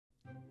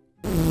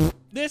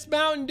This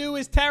Mountain Dew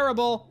is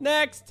terrible.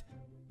 Next.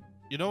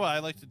 You know what I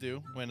like to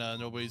do when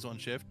nobody's on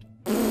shift?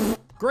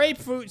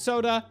 Grapefruit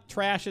soda,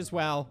 trash as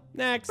well.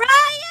 Next.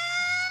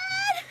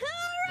 Ryan!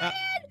 Ryan!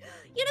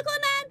 Unicorn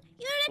Man!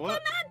 Unicorn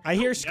Man! I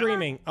hear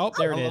screaming. Oh,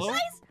 there it is. Guys,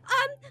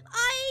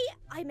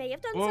 I may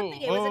have done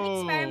something. It was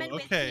an experiment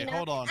with Okay, Tina.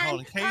 hold on.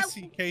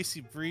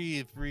 Casey,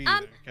 breathe,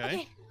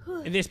 okay?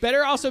 This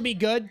better also be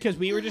good because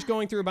we were just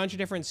going through a bunch of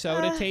different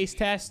soda taste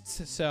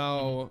tests.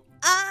 So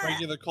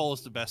Regular cola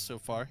is the best so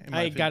far.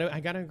 I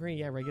gotta agree.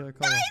 Yeah, regular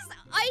cola. Guys,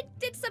 I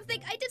did something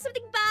bad.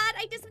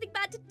 I did something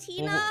bad to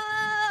Tina.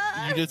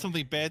 You did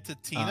something bad to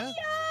Tina?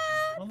 Yeah.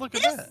 Oh, look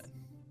at that.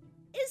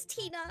 Is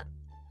Tina?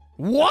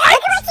 What?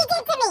 Look what you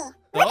did to me.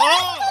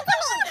 Oh!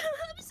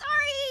 I'm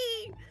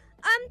sorry.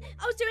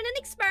 I was doing an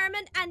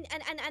experiment, and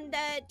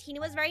Tina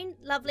was very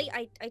lovely.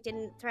 I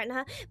didn't threaten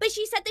her, but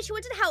she said that she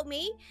wanted to help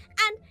me,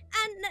 and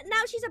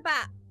now she's a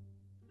bat.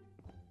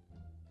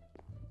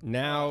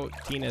 Now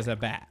Tina's a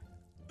bat.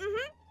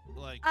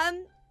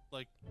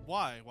 Like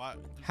why? Why?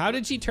 How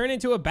did she turn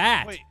into a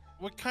bat? Wait,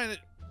 what kind of?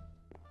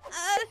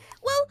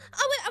 Well,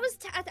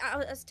 I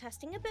was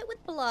testing a bit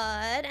with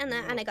blood, and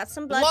I got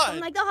some blood from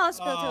like the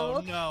hospital.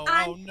 Oh no!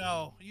 And Oh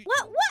no!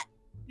 What?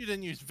 You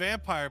didn't use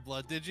vampire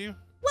blood, did you?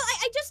 Well,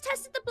 I just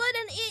tested the blood,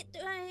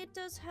 and it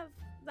does have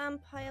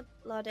vampire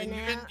blood in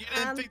it. You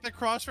didn't think to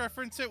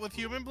cross-reference it with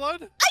human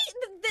blood?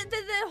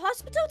 The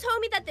hospital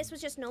told me that this was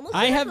just normal.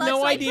 I have blood, no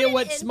so idea I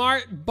what put it in.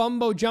 smart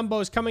bumbo jumbo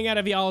is coming out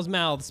of y'all's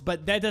mouths,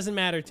 but that doesn't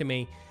matter to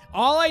me.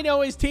 All I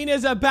know is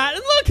Tina's a bat,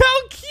 and look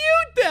how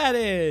cute that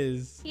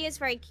is. She is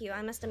very cute,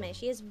 I must admit.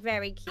 She is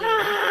very cute. You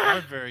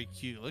are very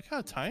cute. Look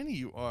how tiny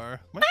you are.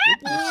 My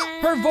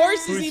goodness. Her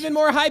voice is even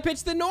more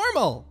high-pitched than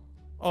normal.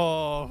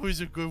 Oh,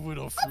 who's a good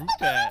little fruit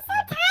bat?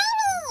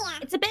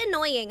 It's a bit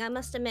annoying, I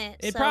must admit.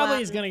 It so,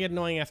 probably is going to get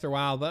annoying after a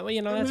while, but, well,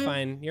 you know, that's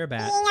fine. You're a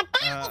bat. Being a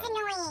bat is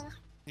annoying.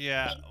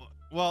 Yeah.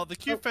 Well, the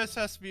Q Fest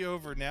has to be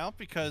over now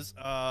because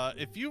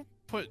if you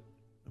put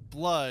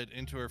blood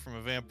into her from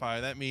a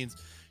vampire, that means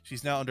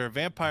she's now under a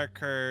vampire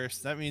curse.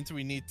 That means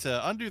we need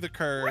to undo the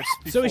curse.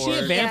 So is she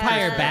a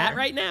vampire Yeah. bat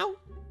right now?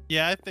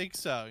 Yeah, I think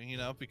so. You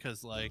know,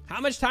 because like How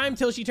much time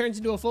till she turns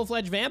into a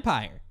full-fledged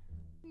vampire?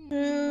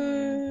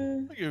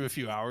 Mm, I'll give it a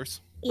few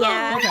hours.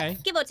 yeah, Oh, okay.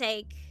 give or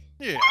take.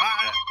 Yeah.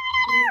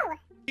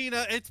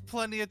 Tina, it's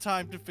plenty of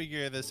time to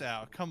figure this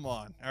out. Come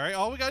on. All right.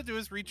 All we gotta do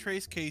is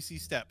retrace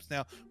Casey's steps.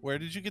 Now, where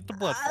did you get the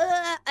blood from?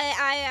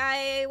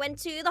 I went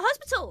to the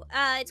hospital.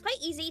 It's quite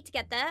easy to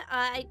get there.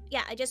 I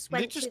just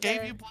went They just to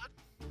gave the... you blood?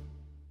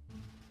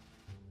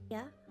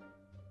 Yeah.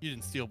 You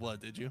didn't steal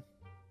blood, did you?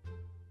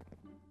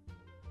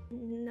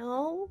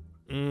 No.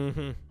 Mm-hmm.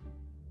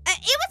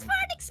 It was for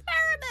an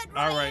experiment,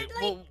 All Ryan. right.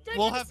 Like, Well, don't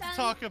we'll you have to understand?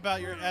 talk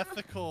about your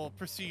ethical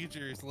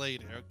procedures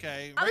later,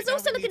 okay? I was Right now,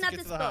 also we need looking to at get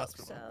this to the book,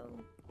 hospital.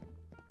 so...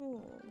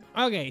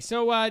 Okay,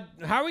 so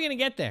how are we going to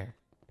get there?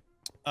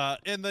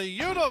 In the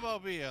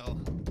Unomobile.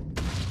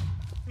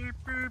 Beep,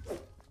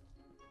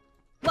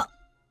 beep.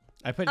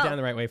 I put it down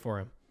the right way for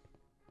him.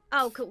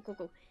 Oh, cool.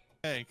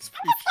 Thanks.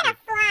 I'm Appreciate gonna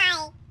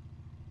fly.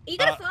 Are you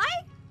gonna fly?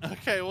 it.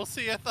 Okay, we'll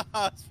see you at the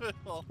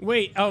hospital.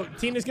 Wait, oh,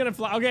 Tina's going to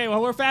fly. Okay,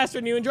 well, we're faster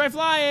than you. Enjoy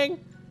flying.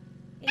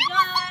 Enjoy!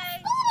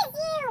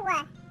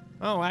 You.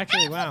 Oh,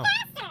 actually, wow.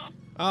 Faster.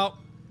 Oh,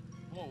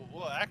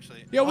 Whoa,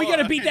 actually. yo, we got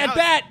to beat that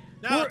bat.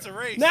 Now it's a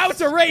race. Now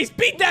it's a race.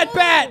 Beat that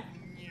bat.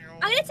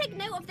 I'm gonna take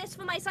note of this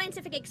for my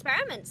scientific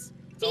experiments.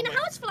 Tina, my-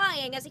 how is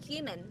flying as a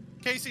human?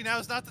 Casey, now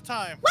is not the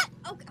time. What?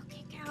 Oh,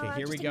 okay, Carol. Okay,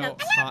 here we just go. take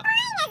note. I'm not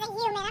flying as a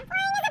human. I'm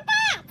flying as a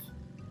bat.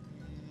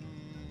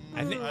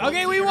 I think, I don't okay,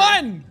 think we you're-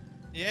 won.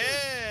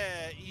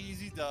 Yeah,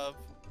 easy dub.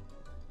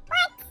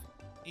 What?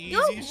 Easy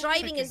Your as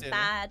driving chicken is dinner.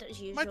 bad as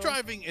usual. My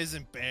driving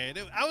isn't bad.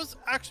 I was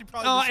actually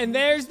probably. Oh, the and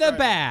there's the smoothest driver.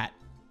 bat.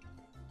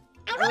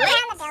 I'm going down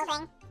the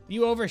building.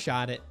 You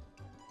overshot it.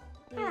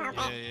 Oh, Yeah,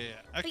 okay. yeah.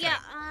 But Okay. yeah,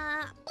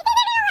 You think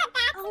I know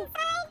bats Oh.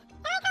 inside?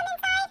 Can I come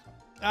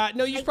inside?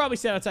 No, you should probably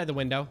sit outside the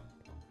window.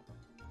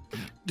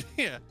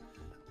 Yeah.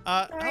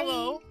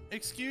 Hello.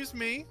 Excuse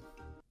me.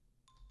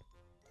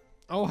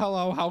 Oh,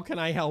 hello. How can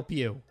I help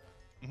you?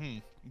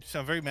 You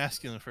sound very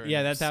masculine for.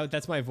 Yeah,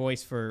 that's my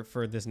voice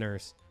for this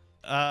nurse.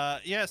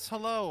 Yes.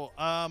 Hello.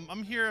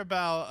 I'm here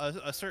about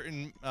a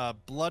certain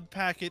blood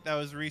packet that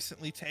was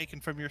recently taken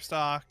from your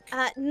stock.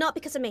 not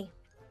because of me.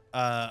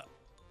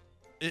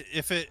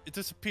 If it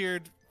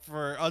disappeared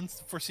for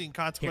unforeseen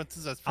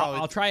consequences, that's probably.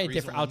 I'll try a the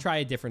different. reason. I'll try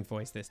a different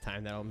voice this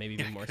time. That'll maybe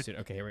be more suited.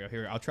 Okay, here we go.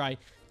 Here, I'll try.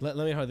 Let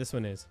me know how this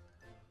one is.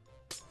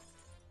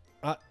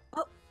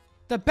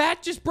 The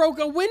bat just broke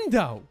a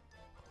window.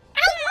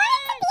 I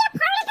wanted to be a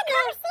part of the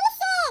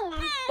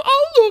conversation.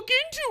 I'll look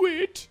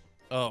into it.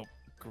 Oh,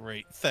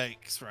 great.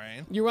 Thanks,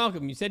 Ryan. You're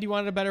welcome. You said you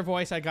wanted a better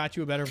voice. I got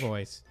you a better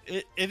voice.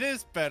 It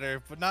is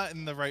better, but not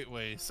in the right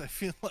ways. I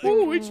feel like.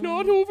 Oh, it's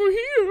not over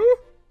here.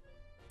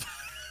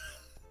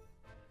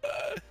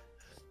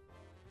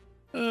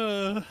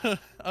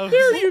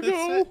 There you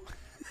go.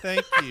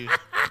 Thank you.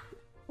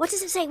 What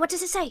does it say? What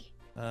does it say?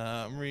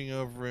 I'm reading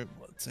over it.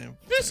 Blood sample.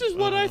 This is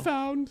what I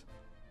found.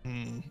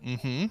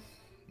 Mm-hmm.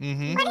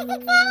 Mm-hmm. What does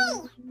it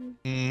say?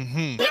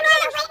 Mm-hmm. Oh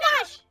my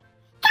gosh!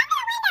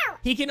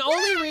 He can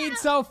only read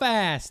so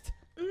fast.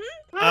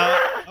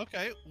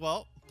 Okay,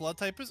 well, blood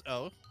type is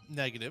O,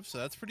 negative, so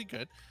that's pretty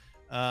good.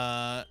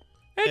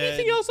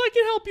 Anything else I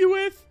can help you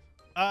with?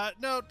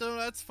 No,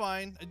 that's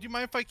fine. Do you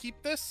mind if I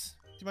keep this?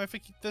 Do you mind if I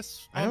keep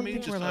this? I don't me?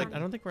 think Just we're allowed. like- I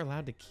don't think we're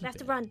allowed to keep We have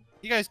to it. run.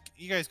 You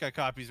guys got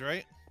copies,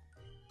 right?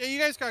 Yeah, you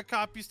guys got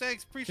copies.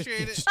 Thanks,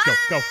 appreciate it. Just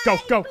go.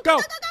 Go.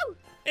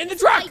 In the This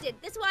is what I truck. did.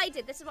 This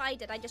is what I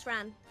did. I just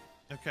ran.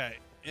 Okay,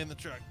 in the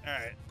truck. All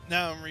right,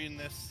 now I'm reading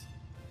this.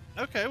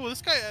 Okay, well,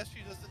 this guy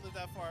actually doesn't live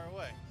that far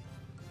away.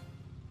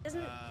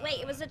 Doesn't wait?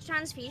 It was a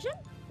transfusion.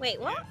 Wait,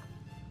 what?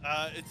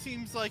 Yeah. It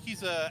seems like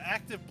he's a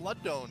active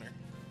blood donor.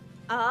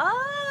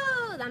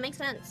 Oh, that makes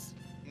sense.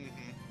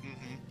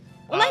 Mm-hmm.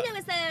 All I know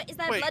is that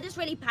wait. blood is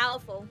really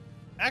powerful.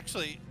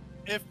 Actually,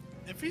 if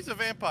he's a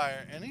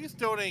vampire and he's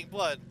donating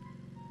blood,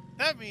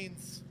 that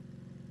means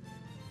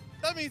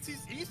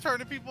he's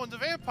turning people into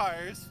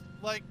vampires,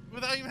 like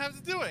without even having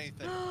to do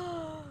anything.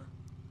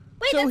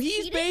 Wait, So that's he's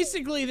cheating?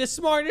 basically the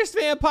smartest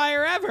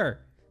vampire ever.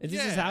 Is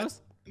this his Yeah.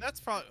 house? And that's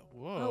probably.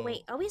 Whoa. Oh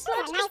wait, are we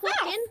allowed to just walk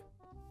in?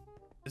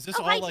 Is this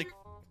Oh, all right. like?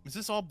 Is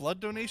this all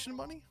blood donation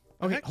money?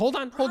 Okay, Heck? hold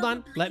on.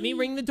 Let me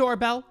ring the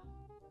doorbell.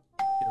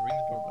 Yeah, ring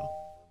the doorbell.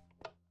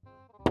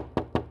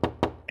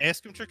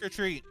 Ask him trick or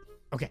treat.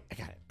 Okay, I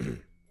got it.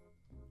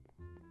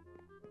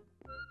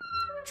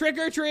 Trick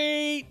or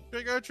treat.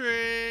 Trick or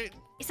treat.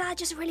 Is that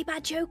just a really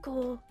bad joke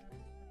or?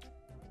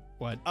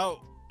 What? Oh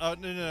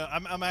no.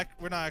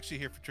 We're not actually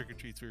here for trick or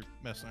treats. We're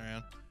messing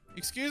around.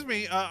 Excuse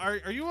me.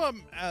 Are you a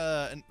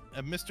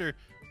Mr.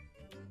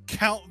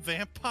 Count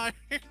Vampire?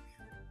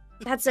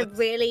 That's a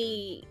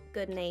really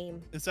good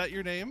name. Is that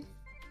your name?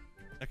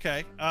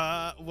 Okay.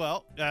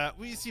 Well,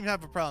 we seem to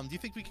have a problem. Do you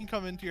think we can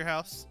come into your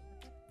house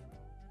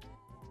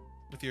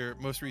with your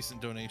most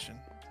recent donation?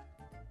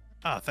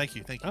 Ah, thank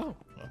you. Oh,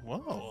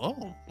 Whoa.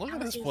 Oh, look at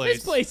this This place.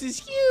 this place is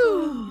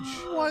huge.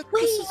 What?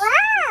 Wait. This is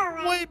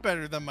Whoa. way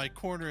better than my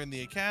corner in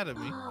the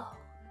academy. Oh,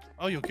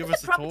 Oh, you'll give look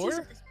us at a the properties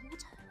tour? of this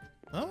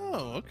water.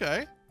 Oh,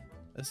 okay.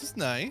 This is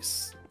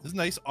nice. This is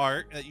nice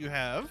art that you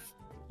have.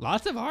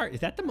 Lots of art. Is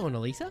that the Mona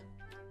Lisa?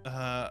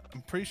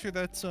 I'm pretty sure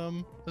that's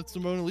the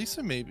Mona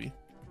Lisa, maybe.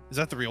 Is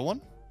that the real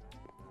one?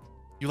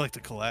 You like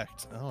to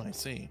collect. Oh, I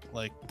see.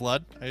 Like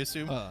blood, I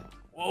assume. Uh,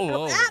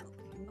 Whoa. Ah!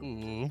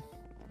 Ooh.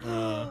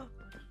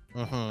 Guys,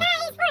 we're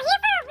here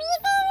for a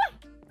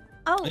reason.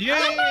 Oh,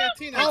 Yeah,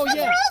 Tina. Oh,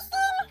 yeah.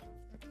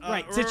 Situation.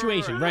 right,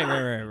 situation.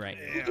 Right.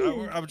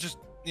 Yeah, I was just,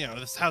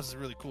 this house is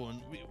really cool,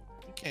 and we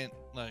can't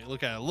like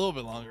look at it a little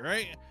bit longer,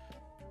 right?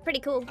 pretty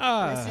cool.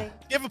 Ah. honestly.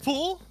 You have a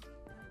pool?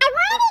 I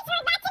want to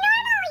turn back to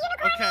normal,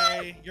 unicorn.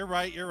 Okay, you're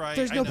right. You're right.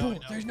 There's I no know, pool. I know.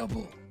 There's no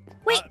pool.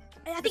 Wait,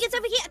 Uh, I think it's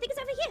over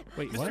here.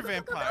 Wait, Mr. what?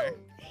 Vampire.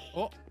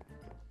 Oh,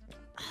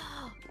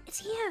 Oh, it's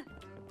here.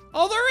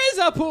 Oh, there is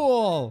a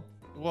pool.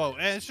 whoa!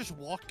 And it's just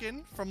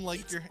walk-in from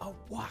like It's your. a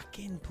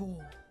walk-in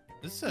pool.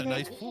 This is a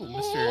nice pool,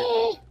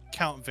 Mr.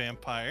 Count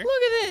Vampire.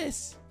 Look at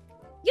this.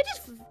 You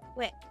just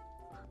wait.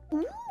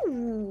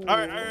 Ooh. All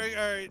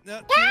right.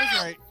 No,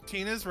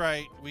 Tina's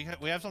right. We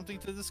have something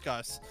to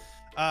discuss.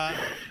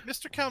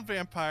 Mr. Count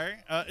Vampire,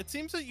 it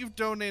seems that you've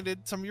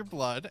donated some of your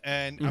blood,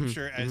 and I'm Mhm,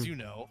 sure, as you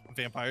know,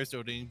 vampires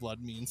donating blood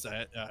means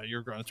that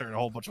you're going to turn a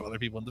whole bunch of other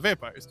people into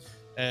vampires,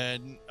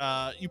 and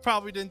you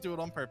probably didn't do it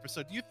on purpose.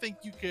 So, do you think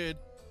you could?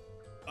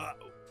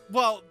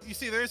 Well, you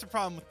see, there is a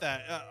problem with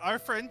that. Our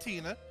friend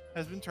Tina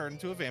has been turned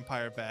into a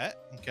vampire bat.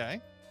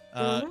 Okay,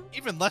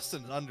 even less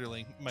than an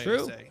underling, might I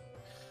True. say.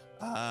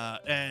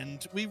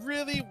 And we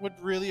would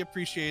really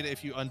appreciate it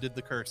if you undid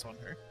the curse on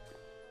her.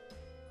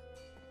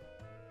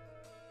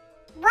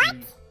 What?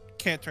 You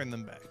can't turn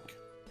them back.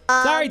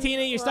 Sorry,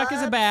 Tina, you're stuck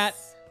as a bat.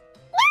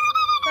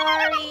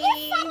 Sorry.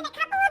 You said in a couple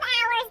of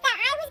hours that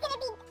I was gonna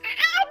be.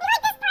 I'll be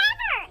like this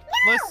forever.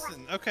 No.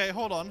 Listen, okay,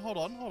 hold on.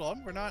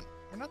 We're not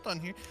done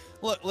here.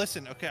 Look,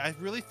 listen, okay, I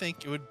really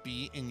think it would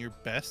be in your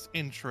best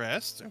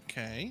interest,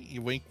 okay?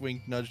 You wink,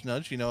 wink, nudge,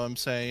 nudge, you know what I'm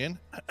saying?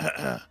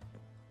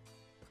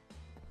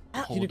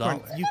 Hold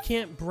Unicorn, on. you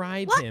can't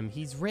bribe him.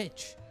 He's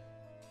rich.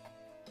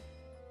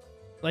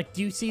 Like,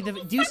 do you see the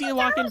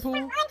walk-in $7 pool? for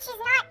lunch is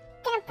not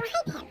gonna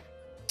bribe him.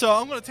 So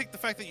I'm gonna take the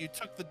fact that you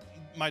took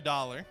my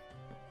dollar.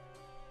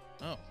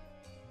 Oh.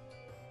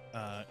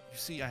 You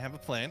see, I have a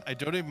plan. I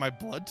donated my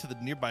blood to the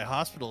nearby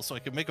hospital so I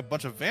could make a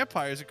bunch of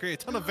vampires and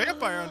create a ton of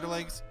vampire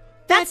underlings.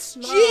 That's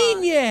smart.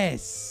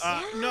 genius.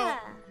 No. Yeah.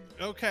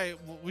 Okay,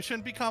 well, we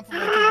shouldn't be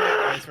complimenting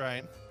bad guys,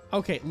 right?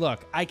 Okay,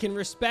 look, I can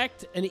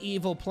respect an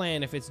evil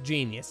plan if it's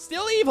genius.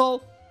 Still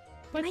evil,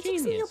 but Can I take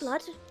genius. some of your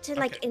blood to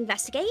like Okay.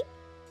 investigate?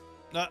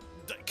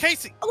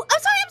 Casey, Oh, I'm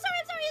sorry.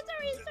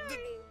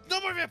 no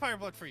more vampire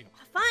blood for you.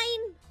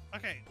 Fine.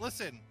 Okay,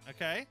 listen,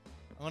 okay?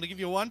 I'm gonna give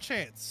you one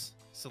chance.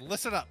 So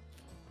listen up.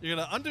 You're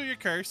gonna undo your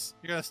curse,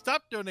 you're gonna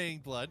stop donating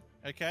blood,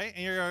 okay?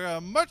 And you're gonna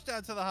march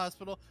down to the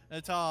hospital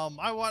and tell them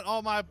I want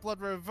all my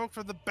blood revoked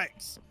from the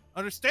banks.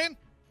 Understand?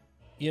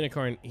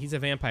 Unicorn, he's a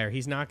vampire.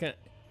 He's not gonna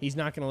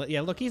let.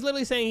 Yeah, look, he's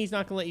literally saying he's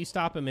not gonna let you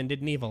stop him and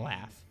did an evil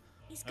laugh.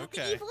 He's got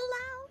Okay. the evil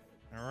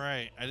laugh.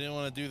 Alright, I didn't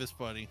want to do this,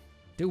 buddy.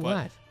 Do What?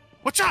 what?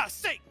 What's your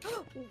sake? A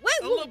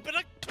Whoa. little bit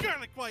of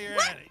garlic while you're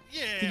at it.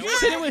 Yeah. Did you what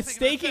just do hit it with think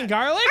steak about and that?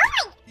 garlic?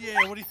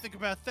 Yeah, what do you think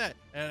about that?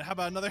 And how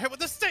about another hit with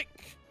the steak?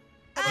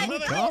 Oh my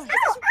Another God. hit with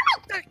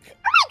the steak. Is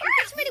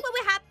this really what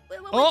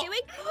we're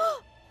doing?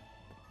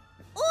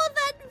 All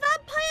that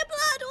vampire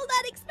blood, all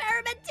that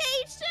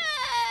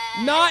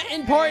experimentation. Not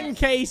important,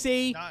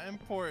 Casey. Not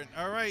important.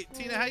 All right,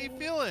 Tina, how you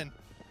feeling?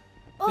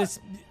 This.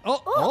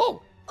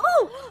 Oh.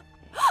 Oh,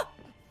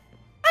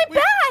 I'm We-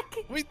 back.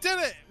 We did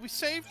it. We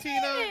saved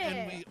Tina,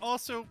 and we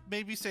also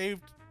maybe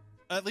saved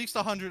at least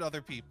 100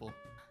 other people.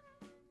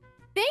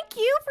 Thank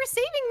you for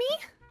saving me.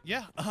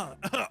 Yeah.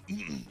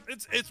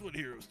 It's what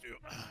heroes do.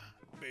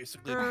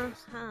 Basically. All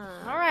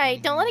right,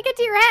 don't let it get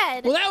to your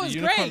head. Well, that The was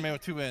unicorn great. man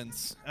with two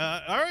ends.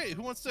 All right,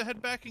 who wants to head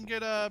back and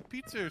get a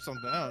pizza or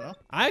something? I don't know.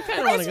 I kind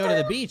of want to go to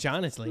the beach,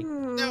 honestly.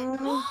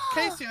 Now,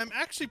 Casey, I'm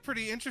actually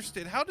pretty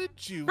interested. How did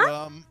you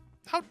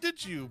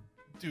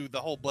do the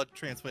whole blood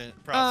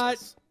transplant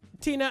process?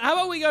 Tina, how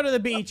about we go to the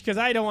beach? Because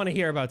I don't want to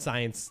hear about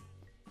science.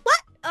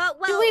 Well,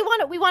 Do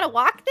we want to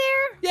walk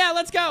there? Yeah,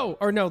 let's go.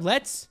 Or no,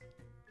 let's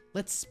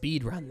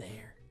speed run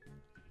there.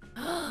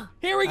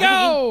 Here we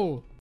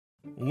go.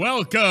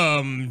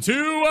 Welcome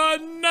to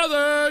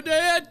another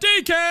day at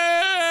DK.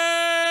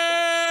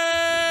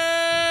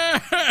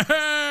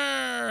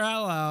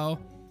 Hello.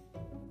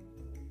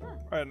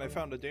 All right, and I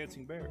found a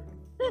dancing bear.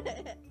 I'm a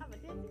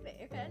dancing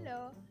bear.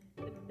 Hello.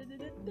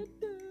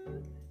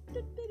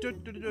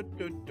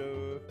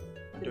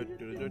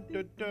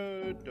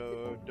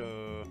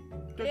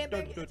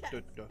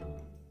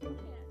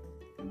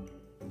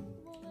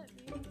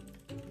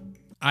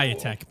 I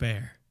attack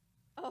bear.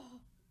 Oh.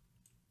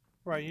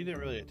 Right, you didn't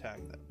really attack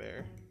that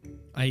bear.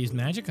 I use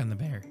magic on the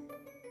bear.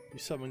 You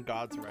summoned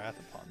God's wrath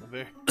upon the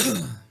bear.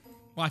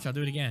 Watch, I'll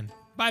do it again.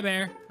 Bye,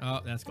 bear. Oh,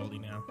 that's Goldie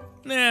now.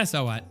 Nah,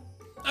 so what?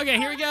 Okay,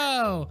 here we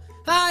go.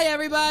 Hi,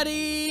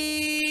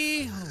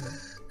 everybody.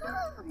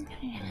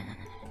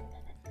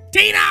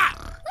 Tina!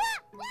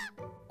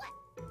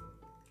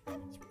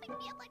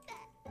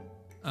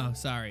 Oh,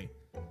 sorry.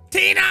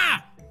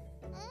 Tina!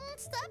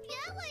 Stop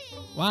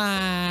yelling.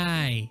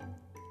 Why?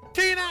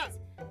 Tina!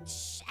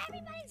 Shh,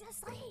 everybody's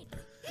asleep.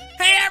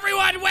 Hey,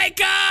 everyone, wake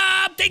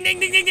up! Ding, ding,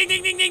 ding, ding, ding,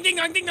 ding, ding, ding, ding,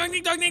 dong, ding, dong,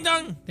 ding, dong, ding,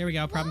 dong. There we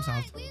go, problem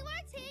solved. We were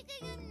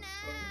taking a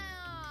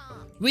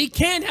nap. We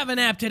can't have a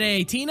nap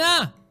today,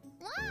 Tina.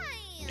 Why?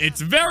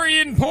 It's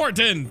very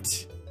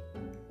important.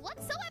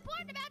 What's so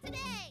important about today?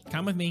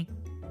 Come with me.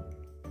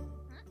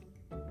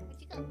 Where'd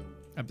you go?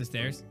 Up the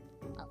stairs.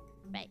 Oh,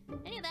 right.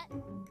 I knew that.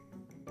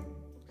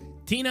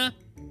 Tina,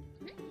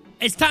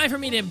 it's time for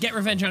me to get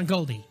revenge on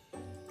Goldie.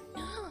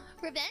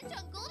 Revenge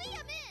on Goldie?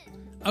 I'm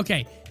in.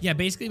 Okay, yeah,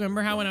 basically,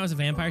 remember how when I was a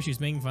vampire, she was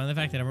making fun of the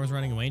fact that everyone was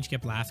running away and she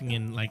kept laughing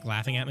and, like,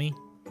 laughing at me?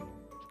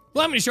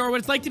 Well, I'm gonna show her what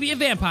it's like to be a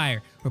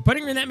vampire. We're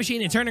putting her in that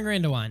machine and turning her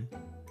into one.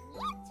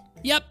 What?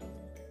 Yep.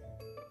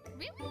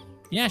 Really?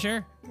 Yeah,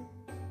 sure.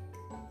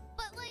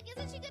 But, like,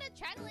 isn't she gonna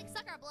try to, like,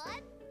 suck our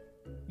blood?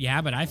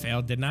 Yeah, but I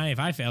failed, didn't I? If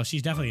I fail,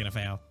 she's definitely gonna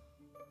fail.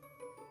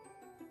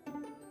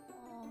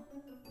 Oh.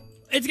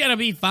 It's gonna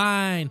be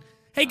fine.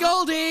 Hey,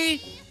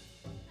 Goldie!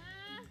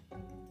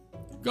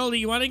 Goldie,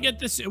 you want to get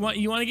this? You want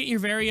to get your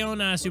very own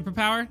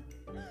superpower?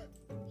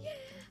 Yeah.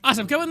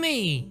 Awesome, come with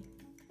me.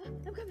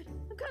 I'm coming. Oh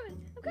my God,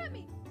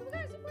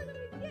 support that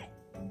we can get.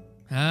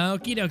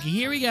 Okie dokie,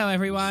 here we go,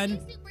 everyone.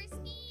 Super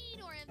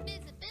speed or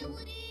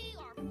invisibility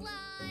or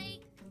fly.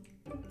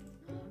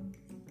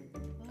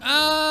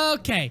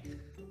 Okay,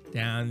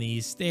 down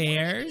these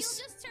stairs.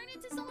 You'll just turn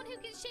into someone who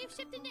can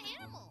shapeshift into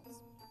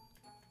animals.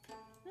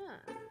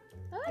 Huh.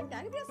 I like that.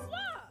 I can be a sloth.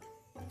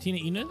 Tina,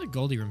 you know the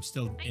Goldie room's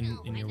still in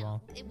your I know.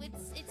 wall.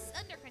 It's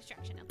under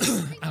construction.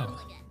 Okay, Oh.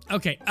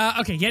 again.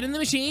 Okay, get in the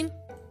machine,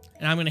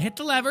 and I'm gonna hit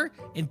the lever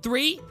in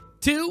 3,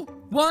 2,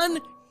 1,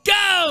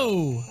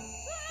 go!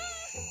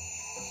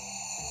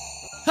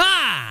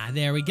 Ha!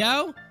 There we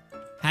go.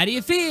 How do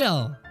you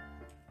feel?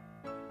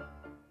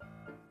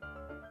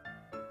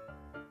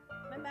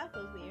 My mouth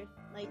feels weird.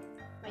 Like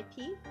my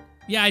teeth.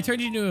 Yeah, I turned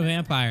you into a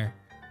vampire.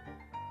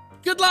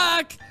 Good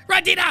luck!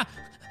 Run, Tina!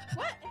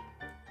 What?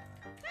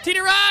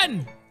 Tina,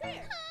 run! Come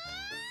here.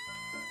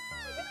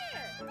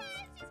 Come here.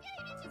 She's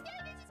getting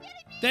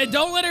me. Then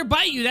don't let her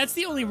bite you. That's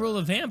the only rule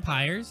of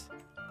vampires.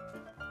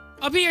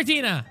 Up here,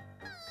 Tina.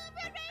 Run.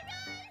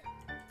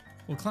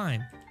 We'll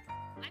climb.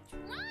 I'm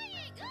trying.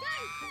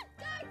 Guys, this isn't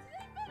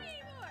funny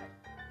anymore.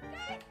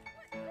 Guys,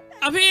 what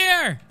the Up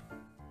here! heck?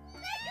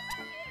 Come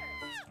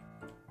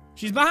here.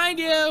 She's behind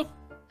you. I know.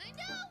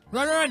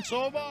 Run.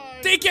 So am I.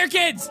 Take care,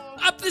 kids.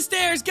 Up the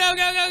stairs. Go. Up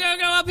here.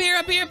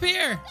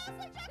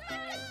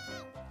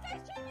 Guys,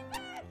 check me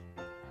back.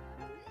 I'm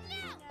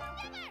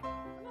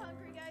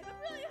hungry, guys. I'm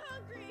really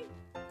hungry.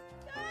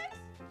 Guys,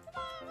 come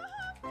on, I'm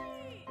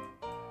hungry.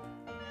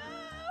 No.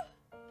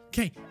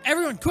 Okay,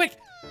 everyone, quick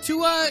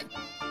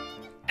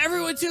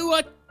everyone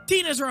to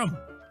Tina's room.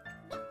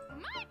 My room?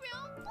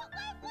 Why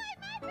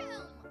my room?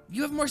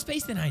 You have more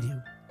space than I do.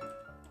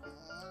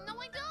 No,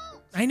 I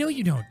don't. I know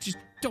you don't. Just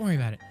don't worry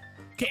about it.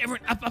 Okay,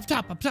 everyone, up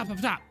top. Well,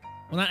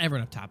 not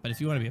everyone up top, but if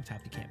you want to be up top,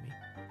 you can be.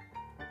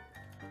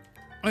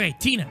 Okay,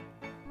 Tina,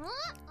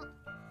 Huh?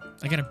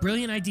 I got a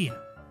brilliant idea.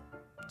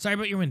 Sorry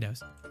about your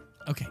windows.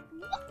 Okay.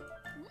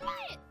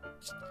 What?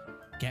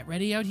 Get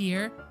ready out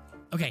here.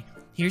 Okay,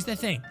 here's the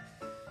thing.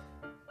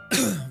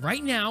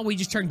 Right now, we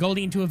just turned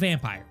Goldie into a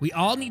vampire. We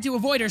all need to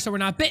avoid her so we're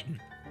not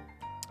bitten.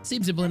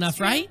 Seems simple enough,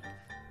 right?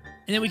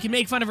 And then we can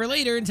make fun of her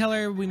later and tell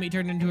her we may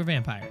turn her into a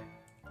vampire.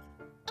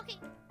 Okay.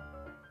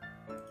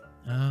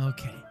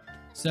 Okay.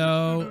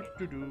 So...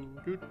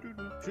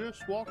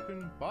 Just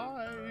walking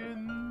by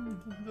in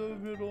the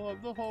middle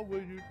of the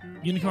hallway.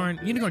 Unicorn,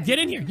 get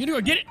in here.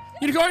 Unicorn, get it.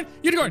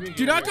 Unicorn,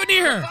 do not go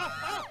near her.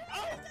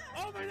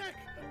 Oh, my neck!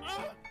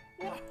 Oh,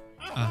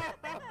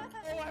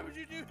 why would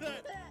you do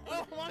that?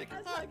 Oh my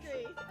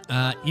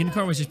god!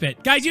 Unicorn was just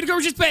bit. Guys, Unicorn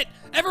was just bit.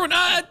 Everyone,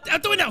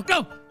 out the window.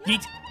 Go.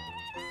 Yeet.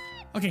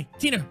 Okay,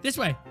 Tina, this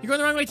way. You're going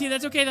the wrong way, Tina.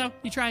 That's okay, though.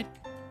 You tried.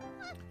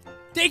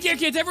 Take care,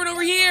 kids. Everyone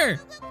over here.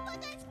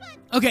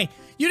 Okay,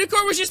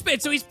 Unicorn was just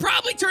bit, so he's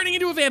probably turning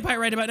into a vampire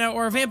right about now,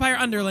 or a vampire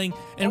underling,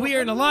 and we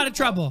are in a lot of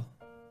trouble.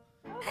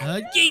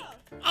 Yeet.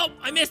 Oh,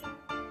 I missed.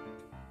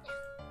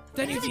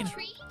 Down here, Tina.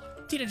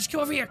 Tina, just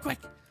come over here, quick.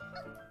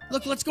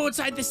 Look, let's go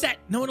inside the set.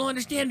 No one will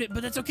understand it,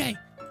 but that's okay.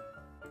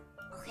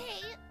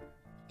 Okay.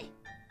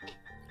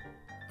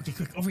 Okay,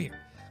 quick, over here.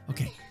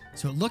 Okay,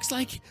 so it looks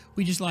like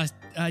we just lost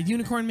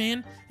Unicorn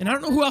Man, and I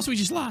don't know who else we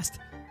just lost.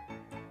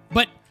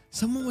 But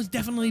someone was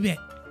definitely bit.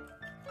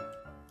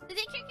 The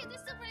daycare kids are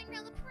still running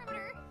around the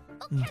perimeter.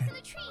 Oh, cat's Okay. in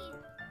a tree.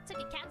 Took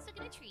a cat stuck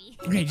in a tree.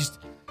 Okay, just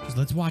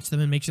let's watch them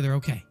and make sure they're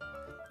okay.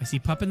 I see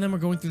Pup and them are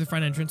going through the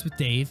front entrance with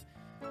Dave,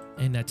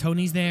 and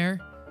Tony's there.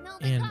 No,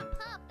 they And- got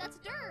Pup. That's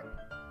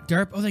Derp.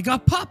 Derp. Oh, they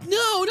got Pup.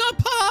 No, not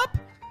Pup.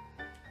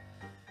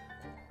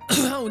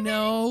 Oh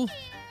no.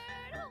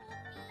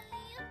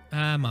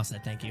 I'm all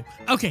set, thank you.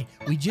 Okay,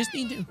 we just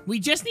need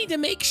to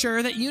make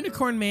sure that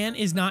Unicorn Man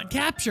is not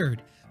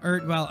captured.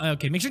 Or, well,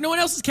 okay, make sure no one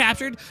else is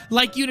captured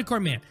like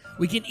Unicorn Man.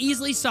 We can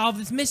easily solve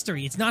this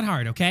mystery. It's not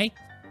hard, okay?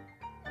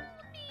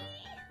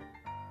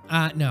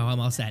 No, I'm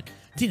all set.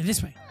 Tina,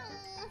 this way.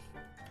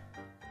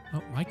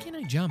 Oh, why can't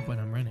I jump when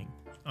I'm running?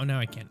 Oh, now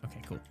I can. Okay,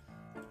 cool.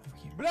 Over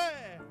here.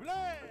 Bleh,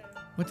 bleh,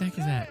 What the heck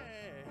is that?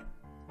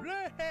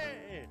 bleh,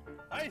 bleh.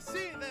 I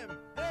see them.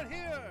 They're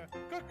here.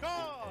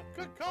 Caw-caw,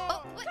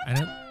 caw-caw. I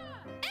don't...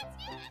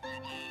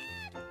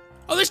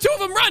 Oh, there's two of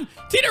them! Run!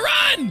 Tina,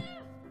 run!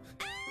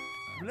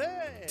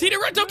 Bleh, Tina,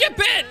 run! Don't get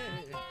bit!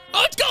 bleh.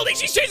 Oh, it's Goldie!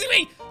 She's chasing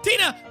me!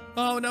 Tina!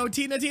 Oh, no,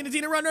 Tina,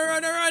 run,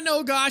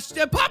 oh, gosh.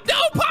 Pop,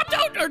 no! Pop,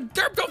 don't! Or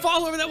Derp, don't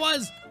fall whoever that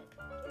was!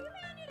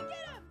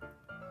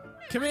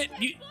 Come in.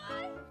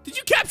 Did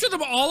you capture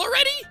them all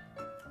already?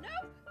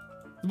 Nope.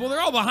 Well,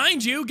 they're all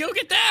behind you. Go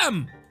get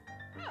them!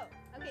 Oh,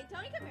 okay,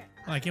 Tony, come here.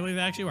 Oh, I can't believe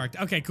that actually worked.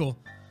 Okay, cool.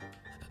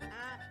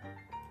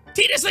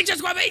 Tina, slingshot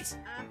squad mates!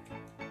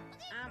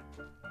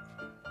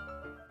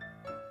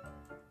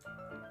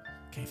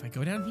 Okay, if I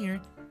go down here,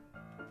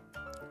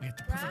 we have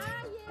the perfect time.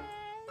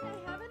 Ryan,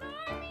 I have an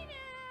army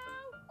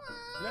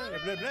now. Bleh,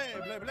 bleh, bleh,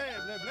 bleh, bleh,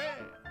 bleh,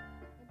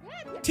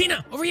 bleh.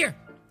 Tina, over here!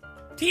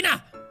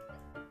 Tina!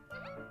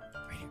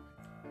 Right here.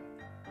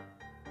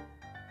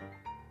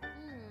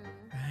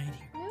 Right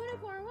here.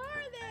 Unicorn, where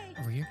are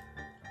they? Over here.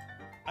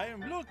 I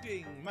am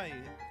looking, my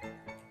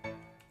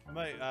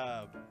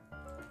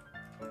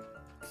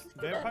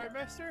vampire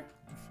master?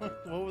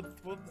 what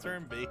would the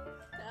term be?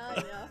 Oh,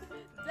 no.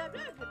 Blah,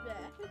 blah, blah,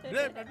 blah.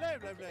 Blah, blah, blah,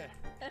 blah, blah.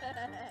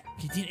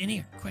 Okay, Tina, in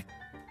here, quick.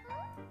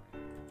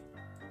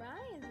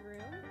 Ryan's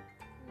room.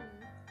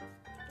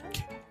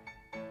 Okay.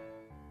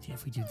 Tina,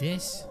 if we do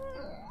this.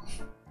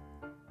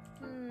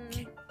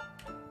 Okay.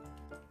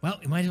 Well,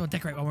 we might as well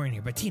decorate while we're in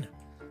here. But Tina,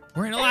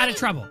 we're in a lot of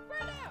trouble.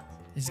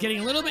 It's getting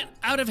a little bit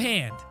out of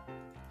hand.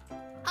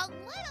 A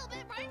little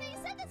bit. Right now you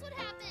said this would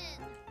happen.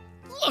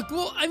 Look,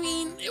 well, I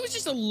mean, it was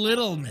just a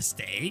little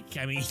mistake.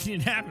 I mean,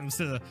 it happens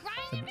to the... Ryan,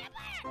 you're vampire.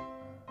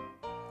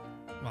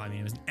 Well, I mean,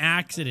 it was an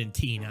accident,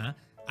 Tina.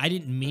 I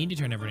didn't mean to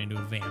turn everyone into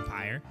a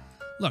vampire.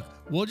 Look,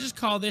 we'll just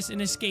call this an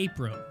escape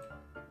room.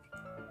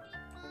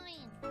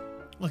 Fine.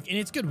 Look, and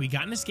it's good. We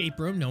got an escape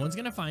room. No one's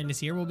going to find us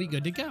here. We'll be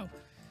good to go.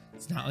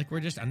 It's not like we're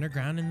just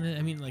underground in the...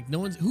 I mean, like, no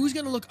one's... Who's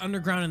going to look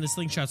underground in the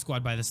slingshot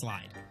squad by the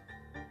slide?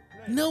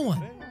 No one.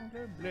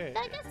 Bleh, bleh, bleh.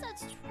 I guess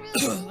that's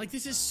true. Like,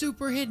 this is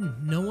super hidden.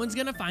 No one's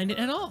going to find it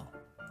at all.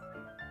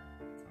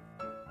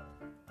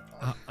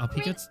 I'm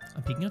peeking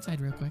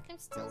outside real quick. I'm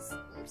still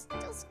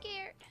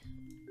scared.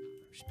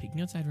 Just peeking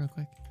outside real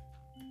quick.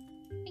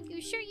 Are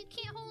you sure you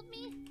can't hold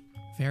me?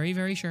 Very,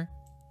 very sure.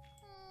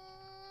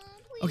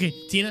 Please. Okay,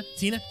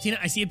 Tina,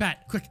 I see a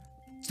bat. Quick,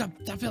 stop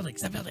building.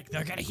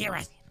 They're gonna hear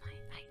us.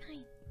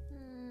 Fine.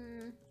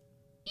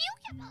 You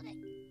can build it.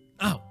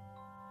 Oh,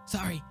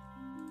 sorry.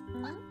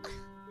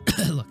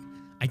 Look,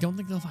 I don't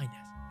think they'll find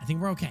us. I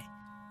think we're okay.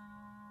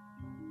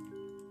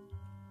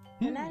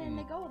 We're not in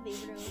the Goldie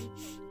room.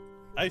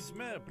 I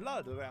smell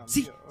blood around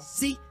See, here.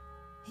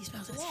 he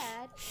smells us.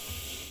 Dad.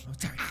 Oh,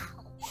 sorry.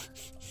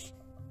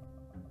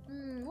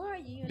 Where are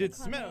you? It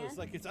smells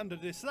like it's under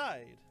this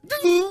slide.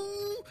 Shh,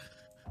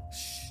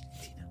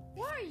 Tina.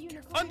 Where are you?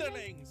 Unicorn?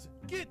 Underlings,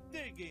 get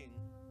digging.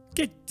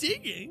 Get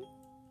digging.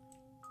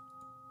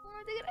 Where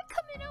Are they gonna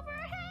come in over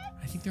our head?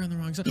 I think they're on the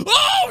wrong side.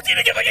 Oh,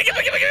 Tina, get back in, get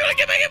back in,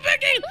 get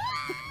back in.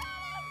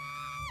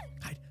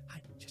 Hide,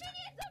 just hide.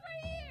 It's over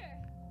here.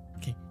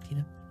 Okay,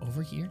 Tina,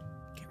 over here.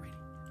 Get ready.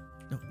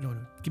 No.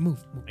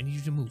 Move. I need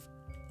you to move.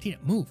 Tina,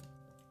 move.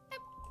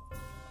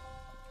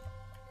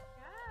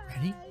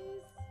 Ready?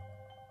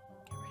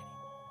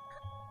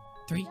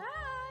 Get ready. 3,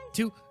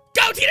 2,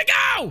 go, Tina,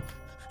 go!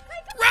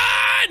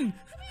 Run!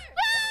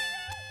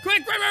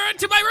 Quick, run,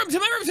 to my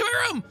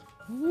room.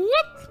 Whoop!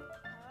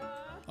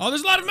 Oh,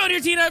 there's a lot of them out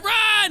here, Tina.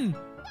 Run!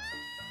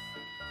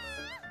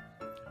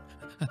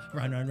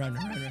 Run.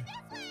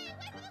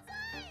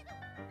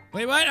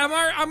 Wait, what? I'm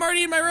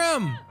already in my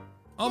room.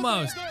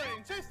 Almost. What are you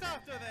doing? Chase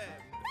after them.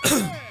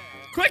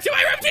 Quick, to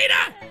my room,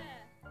 Tina!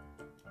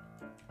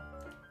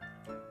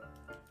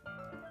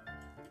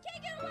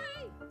 Can't get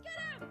away. Get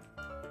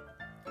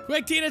him.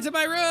 Quick, Tina, to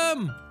my room.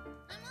 I'm on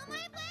my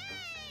way.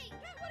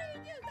 What do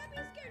you do? Stop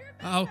being scared.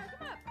 Oh,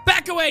 Come on.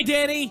 back away,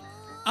 Danny.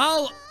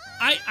 I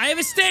have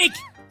a steak.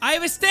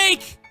 I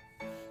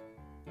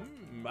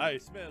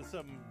smell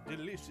some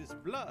delicious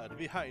blood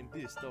behind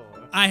this door.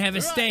 I have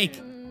a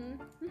steak.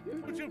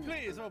 Would you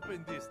please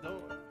open this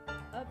door?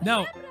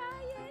 No,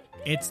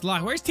 it's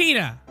locked. Where's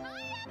Tina?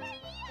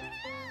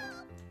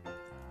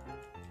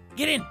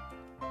 Get in.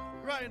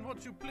 Ryan,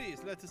 won't you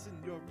please let us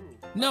in your room?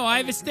 No, I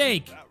have a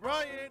steak.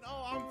 Ryan,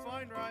 oh, I'm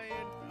fine, Ryan.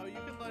 Oh, you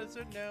can let us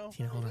in now.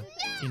 Tina, hold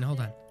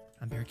on.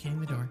 I'm barricading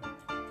the door.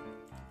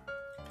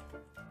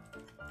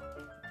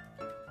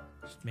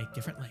 Just make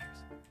different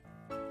layers.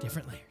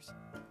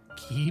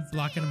 Keep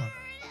blocking them up.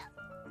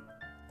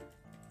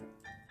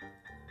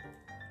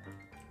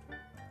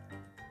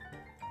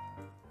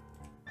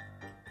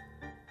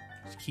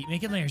 Just keep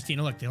making layers,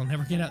 Tina. Look, they'll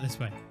never get out this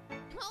way.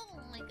 Oh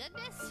my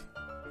goodness.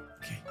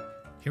 Okay,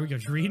 here we go.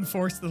 Just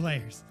reinforce the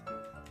layers.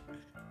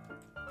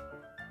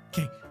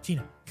 Okay,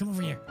 Tina, come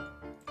over here.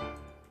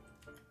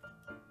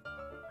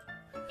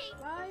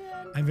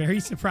 Ryan. I'm very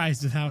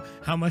surprised with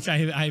how much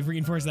I've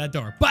reinforced that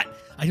door. But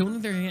I don't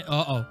think they're gonna...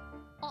 Uh-oh.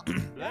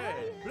 Play.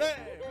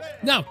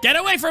 No, get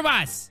away from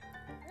us!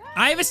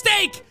 I have a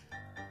steak!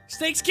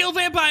 Steaks kill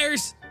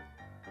vampires!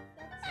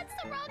 That's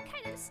the wrong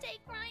kind of steak,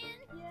 Ryan.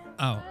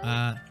 Oh,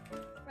 Ryan.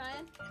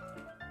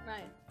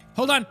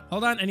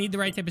 hold on. I need the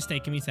right type of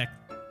steak. Give me a sec.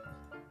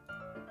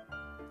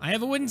 I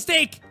have a wooden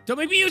steak! Don't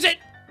make me use it!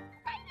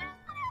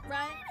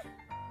 Ryan.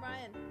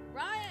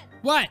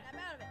 What? I'm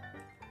out of it.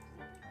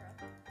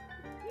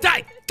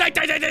 Die!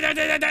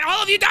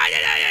 All of you die!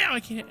 I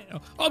can't...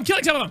 Oh, I'm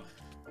killing some of them!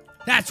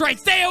 That's right,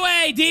 stay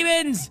away,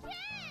 demons!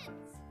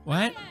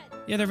 What?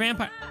 Yeah, they're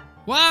vampire.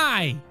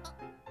 Why?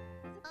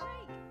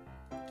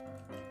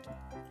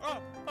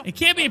 It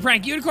can't be a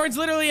prank. Unicorn's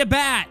literally a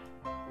bat.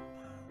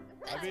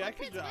 I mean, I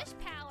could Wish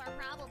power,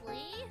 probably.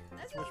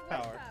 That's Switch just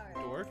power.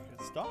 power. Dork,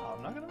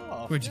 stop. Knock it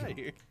off. Where'd Get you out of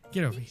here.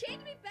 Get over You here.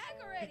 changed me back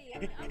already.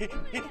 I'm doing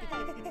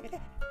it.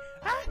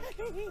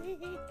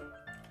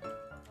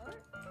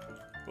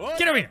 What?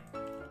 Get over here.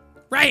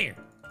 Right here.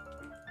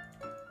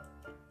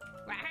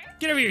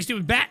 Get over here,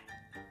 stupid bat.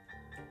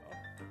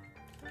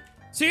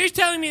 So you're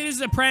telling me this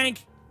is a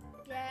prank?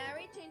 Yeah, I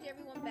already changed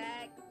everyone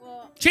back.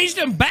 Well, Changed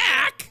them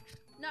back?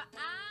 no,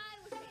 I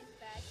was changed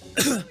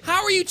back.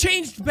 How are you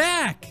changed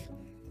back?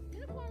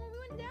 Unicorn, when we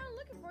went down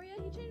looking for you,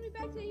 he changed me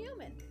back to a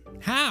human.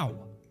 How?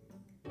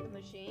 The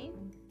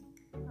machine?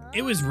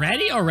 It was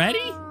ready already?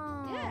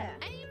 Yeah.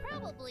 I mean,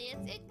 probably.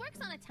 It works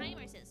on a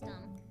timer system.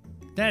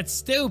 That's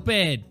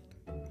stupid.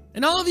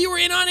 And all of you were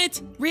in on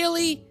it?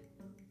 Really?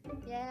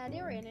 Yeah,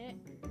 they were in it.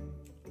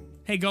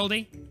 Hey,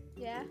 Goldie.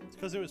 Yeah. It's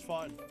because it was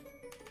fun.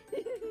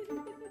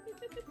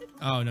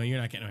 Oh, no, you're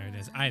not getting away with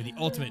this. I have the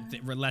ultimate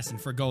lesson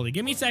for Goldie.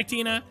 Give me a sec,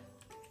 Tina.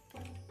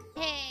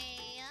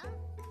 Hey.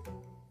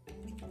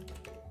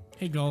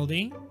 Hey,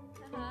 Goldie.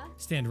 Uh-huh.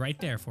 Stand right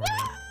there for me.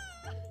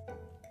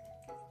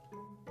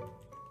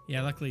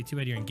 Yeah, luckily, too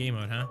bad you're in game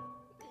mode, huh?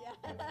 Yeah.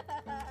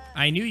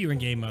 I knew you were in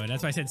game mode.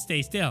 That's why I said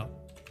stay still.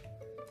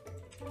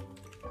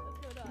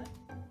 What's going on?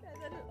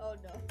 Oh,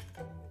 no.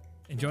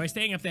 Enjoy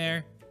staying up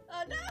there.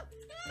 Oh, no.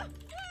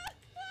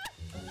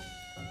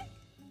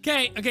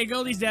 Okay,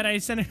 Goldie's dead. I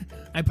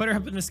put her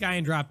up in the sky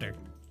and dropped her.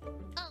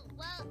 Oh,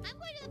 well, I'm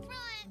going to the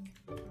front.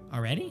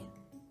 Already?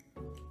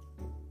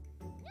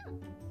 Yeah.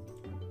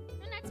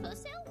 We're not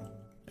supposed to?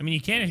 I mean,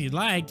 you can if you'd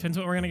like. Depends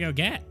what we're gonna go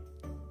get.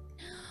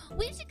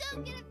 We should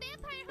go get a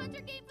Vampire Hunter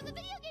game for the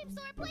video game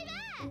store. Play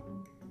that.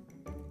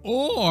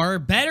 Or,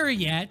 better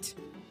yet,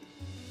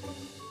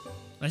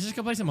 let's just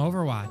go play some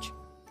Overwatch.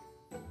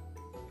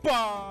 Ba,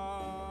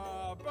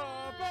 ba,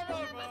 ba,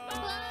 ba, ba.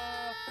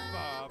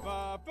 Ba,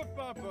 ba, ba,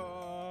 ba, ba.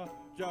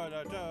 Da,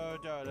 da, da,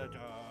 da, da,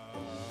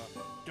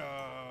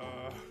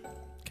 da.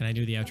 Can I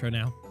do the outro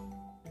now?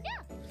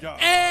 Da.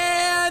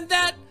 And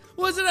that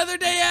was another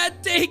day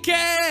at daycare.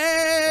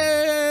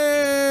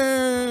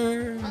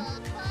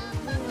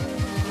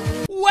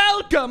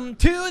 Welcome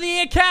to the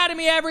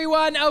academy,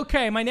 everyone.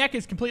 Okay, my neck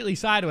is completely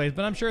sideways,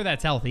 but I'm sure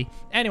that's healthy.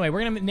 Anyway,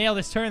 we're gonna nail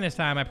this turn this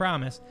time, I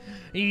promise.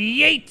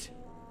 Yeet!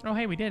 Oh,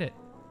 hey, we did it.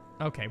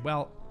 Okay,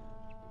 well,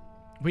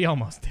 we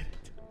almost did it.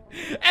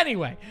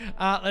 Anyway,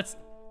 let's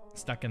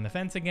Stuck in the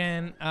fence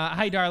again.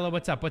 Hi, Darla.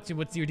 What's up? What's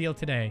your deal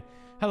today?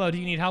 Hello, do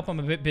you need help? I'm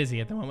a bit busy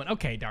at the moment.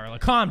 Okay, Darla,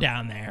 calm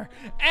down there.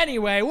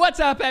 Anyway, what's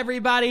up,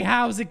 everybody?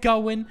 How's it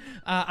going?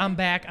 I'm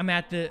back. I'm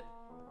at the...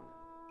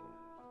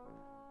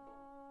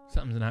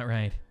 Something's not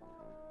right.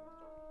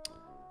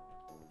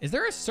 Is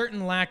there a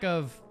certain lack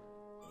of...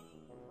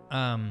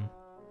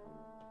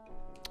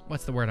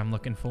 What's the word I'm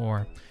looking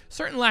for?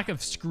 Certain lack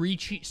of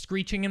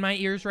screeching in my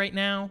ears right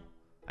now.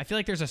 I feel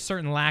like there's a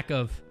certain lack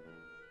of...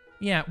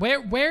 Yeah,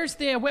 where's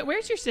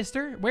your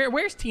sister?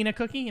 Where's Tina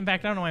Cookie? In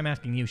fact, I don't know why I'm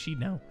asking you. She'd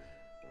know.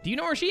 Do you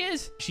know where she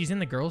is? She's in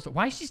the girls' dorm.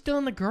 Why is she still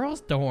in the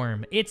girls'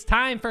 dorm? It's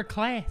time for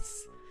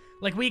class.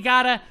 Like, we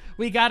gotta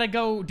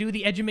go do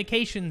the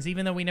edumacations,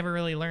 even though we never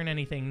really learn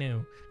anything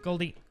new.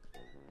 Goldie,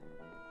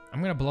 I'm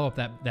gonna blow up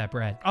that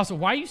bread. Also,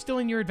 why are you still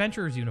in your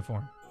adventurer's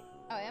uniform?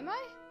 Oh, am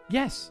I?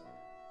 Yes.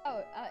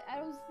 Oh, I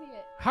don't see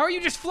it. How are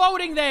you just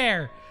floating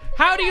there?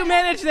 How do you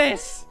manage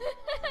this?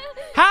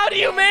 How do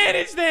you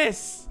manage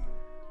this?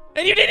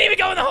 And you didn't even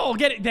go in the hole.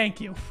 Get it.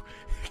 Thank you.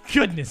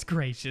 Goodness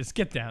gracious.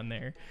 Get down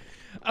there.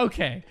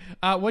 Okay.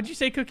 What'd you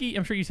say, Cookie?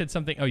 I'm sure you said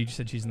something. Oh, you just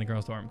said she's in the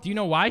girls' dorm. Do you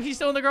know why she's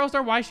still in the girls'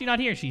 dorm? Why is she not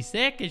here? She's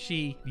sick? Is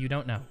she... You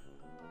don't know.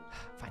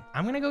 Fine.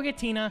 I'm going to go get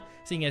Tina,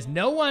 seeing as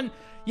no one...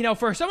 You know,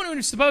 for someone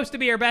who's supposed to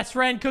be her best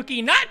friend,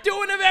 Cookie, not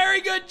doing a very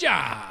good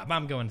job.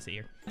 I'm going to see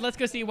her. Let's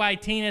go see why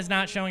Tina's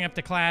not showing up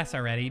to class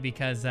already,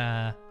 because,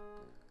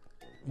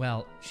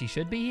 well, she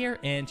should be here,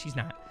 and she's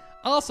not.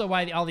 Also,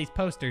 why all these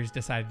posters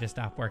decided to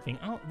stop working.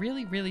 Oh,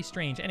 really, really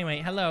strange.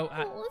 Anyway, hello.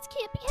 This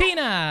can't be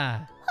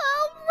Tina!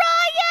 Oh,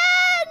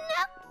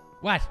 Ryan!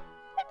 What?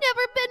 I've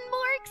never been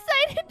more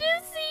excited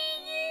to see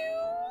you.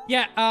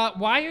 Yeah,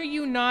 why are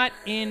you not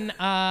in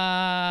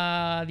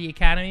the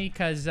academy?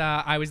 Because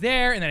I was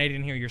there, and then I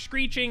didn't hear your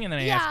screeching, and then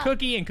I asked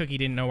Cookie, and Cookie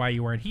didn't know why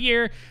you weren't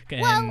here.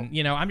 And, well,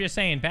 you know, I'm just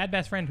saying, bad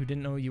best friend who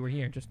didn't know you were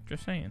here. Just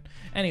saying.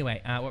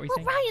 Anyway, what were you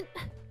saying? Ryan,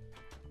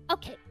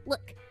 okay,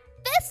 look.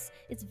 This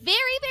is very,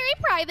 very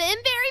private and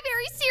very,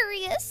 very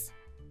serious.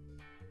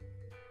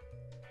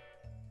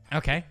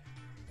 Okay.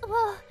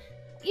 Well,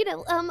 you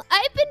know,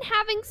 I've been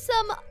having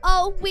some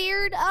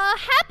weird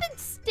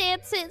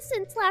happenstances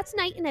since last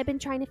night, and I've been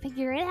trying to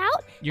figure it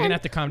out. You're gonna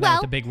have to calm down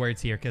with the big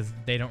words here, because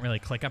they don't really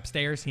click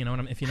upstairs. You know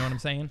what if you know what I'm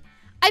saying?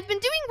 I've been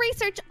doing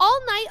research all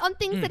night on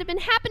things that have been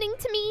happening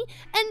to me,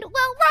 and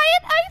well,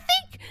 Ryan, I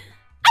think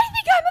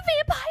I'm a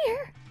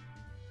vampire.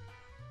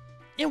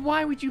 And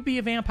why would you be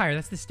a vampire?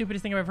 That's the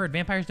stupidest thing I've ever heard.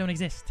 Vampires don't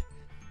exist.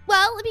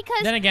 Well,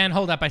 because... Then again,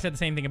 hold up. I said the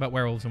same thing about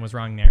werewolves and was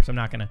wrong there, so I'm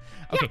not gonna...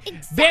 Okay, yeah,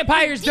 exactly.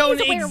 Vampires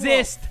don't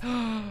exist!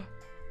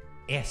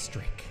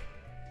 Asterisk.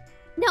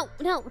 No,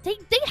 they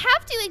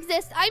have to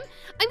exist.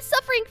 I'm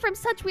suffering from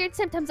such weird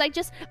symptoms. I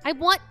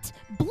want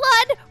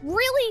blood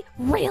really,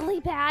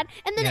 really bad.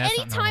 And then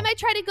anytime I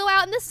try to go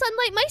out in the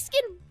sunlight, my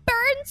skin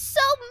burns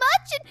so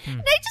much,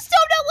 and I just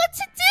don't know what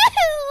to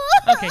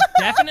do. Okay,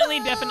 definitely.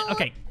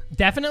 Okay,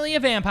 definitely a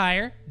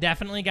vampire.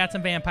 Definitely got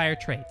some vampire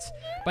traits.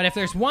 But if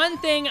there's one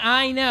thing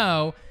I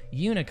know,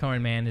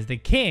 Unicorn Man is the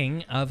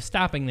king of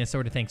stopping this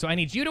sort of thing. So I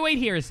need you to wait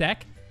here a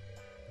sec,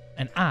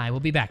 and I will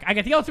be back. I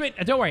got the ultimate.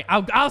 Don't worry,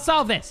 I'll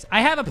solve this.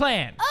 I have a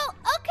plan. Oh,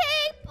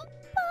 okay.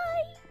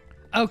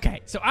 Bye.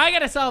 Okay, so I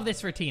gotta solve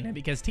this for Tina,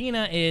 because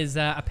Tina is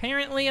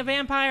apparently a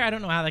vampire. I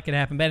don't know how that could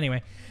happen, but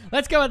anyway,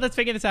 let's go. Let's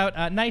figure this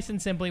out nice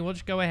and simply. We'll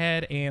just go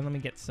ahead and let me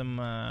get some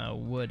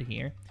wood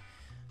here.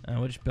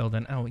 We'll just build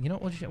an... Oh, you know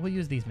what? We'll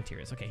use these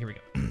materials. Okay, here we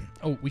go.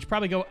 Oh, we should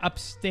probably go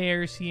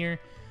upstairs here.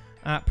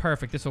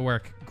 Perfect. This will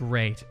work.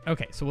 Great.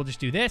 Okay, so we'll just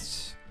do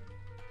this.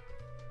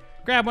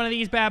 Grab one of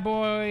these bad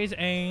boys,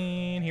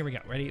 and here we go.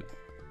 Ready?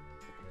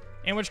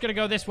 And we're just going to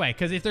go this way,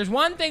 because if there's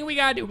one thing we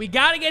got to do, we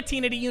got to get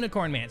Tina to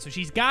Unicorn Man. So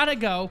she's got to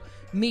go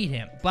meet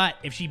him. But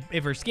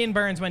if her skin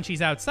burns when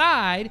she's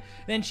outside,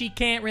 then she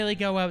can't really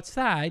go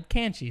outside,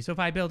 can she? So if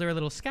I build her a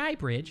little sky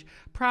bridge,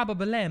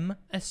 problem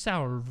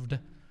solved.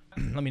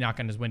 Let me knock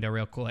on his window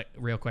real quick.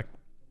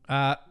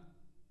 What?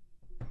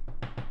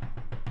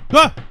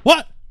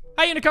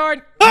 Hi,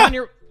 Unicorn. Ah! On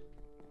your...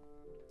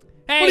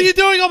 Hey. What are you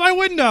doing on my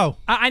window?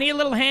 I need a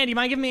little hand. You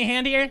mind giving me a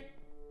hand here?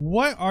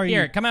 What are you?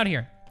 Here, come out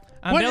here.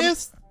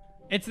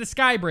 It's the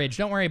sky bridge.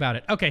 Don't worry about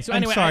it. Okay, so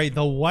anyway. I'm sorry,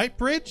 the white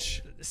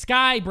bridge?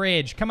 Sky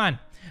bridge. Come on.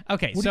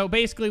 Okay, so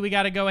basically we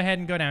got to go ahead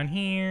and go down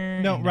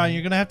here. No, Ryan,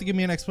 you're going to have to give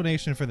me an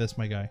explanation for this,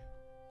 my guy.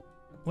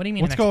 What do you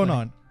mean? What's going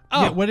on?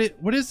 Oh, yeah,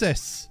 what is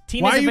this?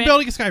 Tina's Why are you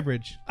building a sky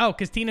bridge? Oh,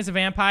 because Tina's a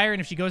vampire, and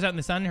if she goes out in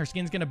the sun, her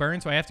skin's going to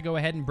burn, so I have to go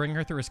ahead and bring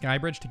her through a sky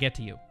bridge to get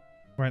to you.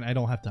 Ryan, I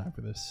don't have time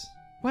for this.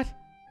 What?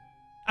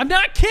 I'm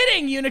not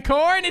kidding,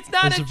 Unicorn! It's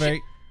not It's a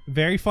very,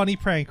 very funny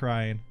prank,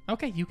 Ryan.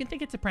 Okay, you can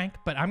think it's a prank,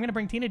 but I'm going to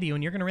bring Tina to you,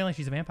 and you're going to realize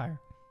she's a vampire.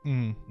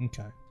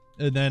 Okay.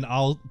 And then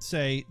I'll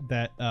say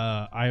that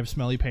I have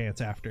smelly pants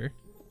after.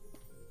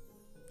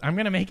 I'm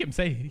going to make him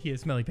say he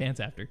has smelly pants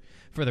after,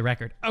 for the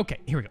record. Okay,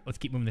 here we go. Let's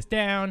keep moving this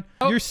down.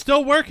 Oh. You're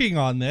still working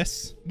on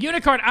this.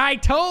 Unicorn, I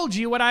told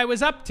you what I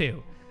was up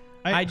to.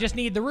 I just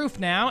need the roof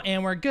now,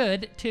 and we're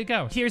good to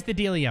go. Here's the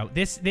dealio.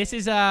 This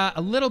is a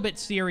little bit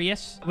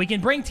serious. We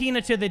can bring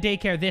Tina to the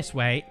daycare this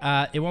way.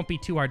 It won't be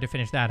too hard to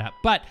finish that up.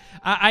 But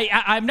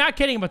I'm not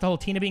kidding about the whole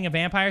Tina being a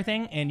vampire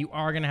thing, and you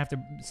are going to have to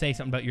say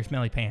something about your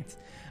smelly pants.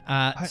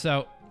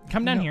 So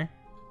come down here.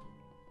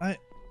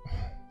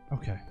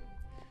 Okay.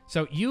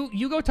 So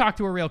you go talk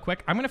to her real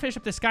quick. I'm going to finish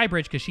up the sky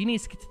bridge because she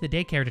needs to get to the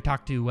daycare to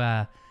talk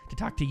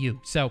to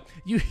you. So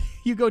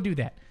you go do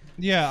that.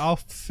 Yeah, I'll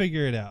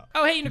figure it out.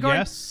 Oh, hey, Unicorn.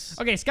 Yes.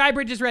 Okay,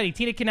 Skybridge is ready.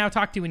 Tina can now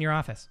talk to you in your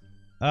office.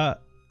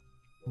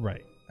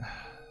 Right.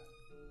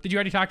 Did you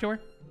already talk to her?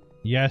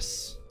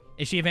 Yes.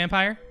 Is she a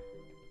vampire?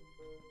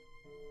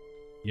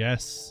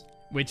 Yes.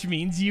 Which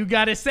means you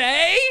gotta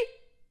say...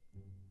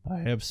 I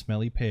have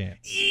smelly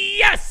pants.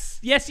 Yes!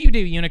 Yes, you do,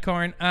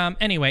 Unicorn.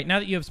 Anyway, now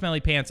that you have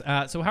smelly pants,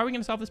 so how are we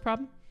gonna solve this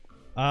problem?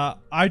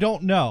 I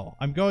don't know.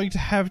 I'm going to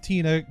have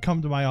Tina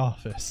come to my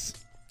office.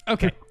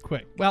 Okay.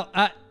 Quick. Well,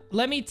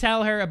 let me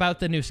tell her about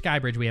the new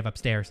Skybridge we have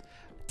upstairs.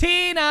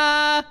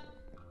 Tina!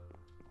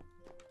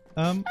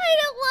 I don't want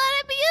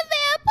to be a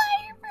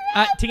vampire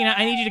forever. Tina,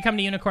 I need you to come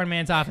to Unicorn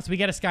Man's office. We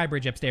got a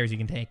Skybridge upstairs you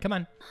can take. Come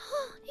on.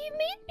 You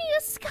made me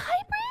a sky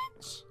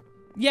bridge?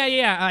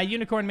 Yeah.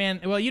 Unicorn Man.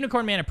 Well,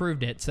 Unicorn Man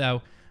approved it,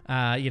 so,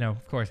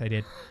 of course I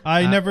did.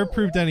 I never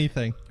proved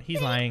anything.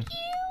 He's lying.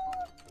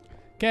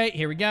 Okay,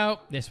 here we go.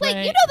 This way.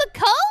 Wait, you know the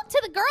code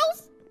to the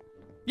girls?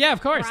 Yeah,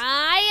 of course.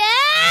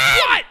 Ryan!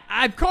 What?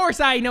 Of course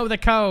I know the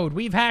code.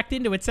 We've hacked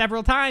into it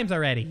several times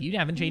already. You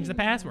haven't changed the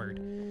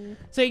password.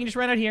 So you can just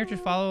run out here.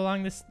 Just follow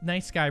along this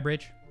nice sky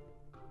bridge.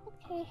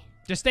 Okay.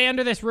 Just stay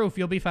under this roof.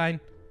 You'll be fine.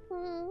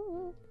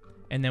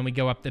 And then we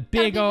go up the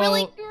big Gotta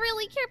be old...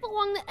 really careful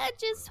along the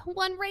edges.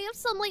 One ray of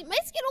sunlight, my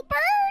skin will burn.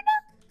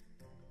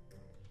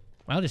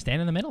 Well, just stand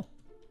in the middle.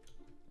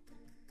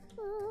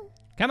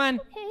 Come on.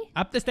 Okay.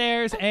 Up the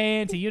stairs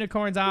and to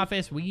Unicorn's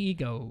office we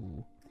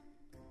go.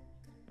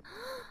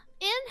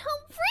 And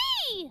home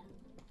free.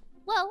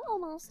 Well,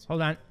 almost.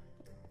 Hold on.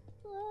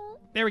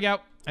 There we go.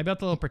 I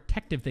built a little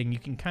protective thing. You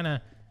can kind of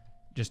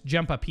just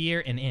jump up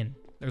here and in.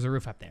 There's a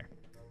roof up there.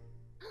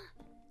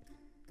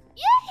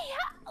 Yay!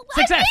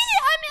 Success!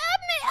 I made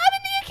it! I'm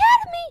in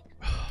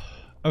the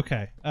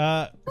academy!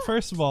 Okay.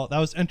 First of all, that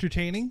was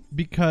entertaining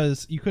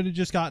because you could have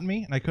just gotten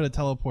me and I could have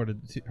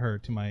teleported her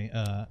to my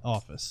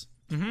office.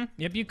 Mm-hmm.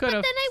 Yep, you could But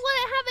have. then I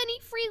wouldn't have any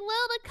free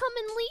will to come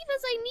and leave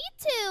as I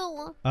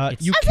need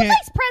to. You As a can't.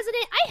 vice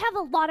president, I have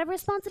a lot of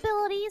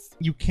responsibilities.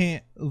 You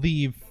can't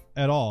leave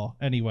at all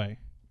anyway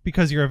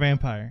because you're a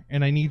vampire,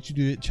 and I need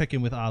you to check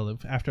in with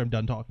Olive after I'm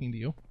done talking to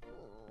you.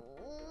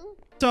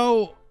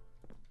 So,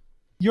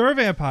 you're a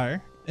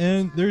vampire,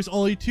 and there's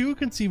only two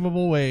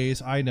conceivable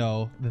ways I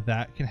know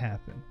that can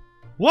happen.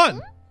 One,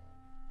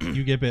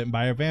 you get bitten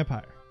by a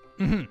vampire.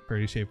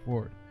 Pretty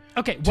straightforward.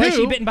 Okay, was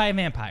she Two- bitten by a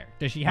vampire?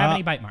 Does she have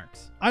any bite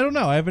marks? I don't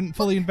know. I haven't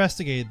fully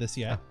investigated this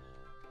yet.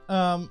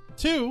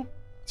 Two,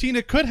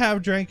 Tina could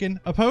have drinking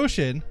a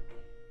potion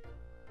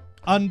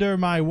under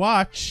my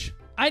watch.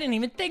 I didn't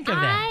even think of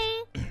that.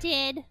 I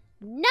did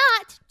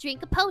not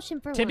drink a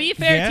potion for To be once.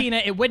 fair, Yeah. Tina,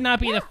 it would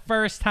not be the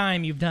first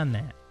time you've done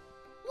that.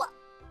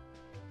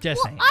 Just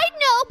Well, saying. I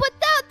know, but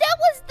that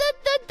was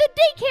the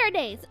daycare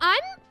days.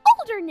 I'm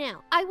older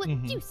now. I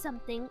would do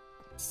something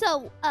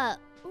so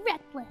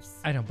reckless.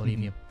 I don't believe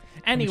you.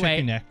 Let me check your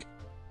Anyway, neck.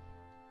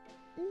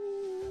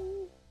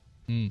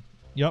 Mm,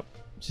 Yep.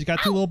 She's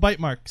got two little bite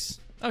marks.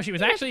 oh, she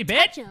was you actually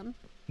touch bit? 'em.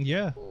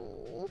 Yeah.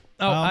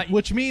 Oh,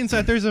 Which means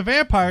that there's a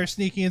vampire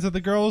sneaking into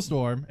the girls'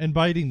 dorm and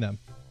biting them,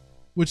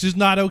 which is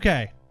not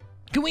okay.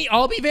 can we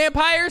all be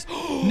vampires?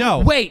 No.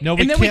 Wait, No,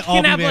 we and then we can't all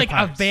can be have like a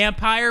vampires.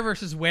 vampire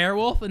versus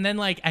werewolf, and then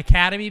like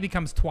Academy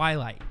becomes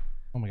Twilight.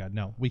 Oh my god,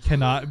 no. We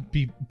cannot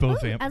be both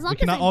as vampires. long We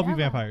cannot as all I'm be Bella.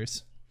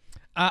 vampires.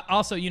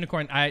 Also,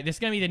 Unicorn, this is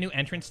gonna be the new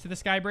entrance to the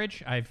Sky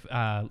Bridge. I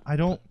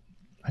don't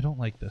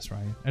like this,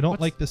 Ryan. I don't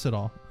What's- like this at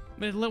all.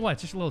 What?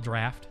 Just a little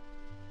draft.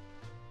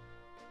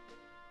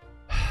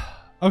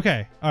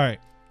 Okay. All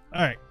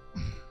right.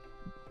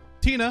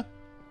 Tina,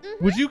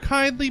 would you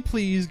kindly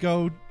please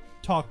go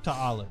talk to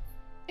Olive?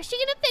 Is she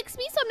gonna fix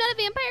me so I'm not a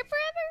vampire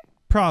forever?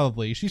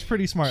 Probably. She's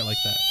pretty smart like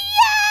that.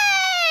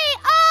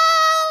 Yay!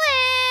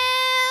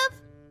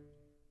 Olive!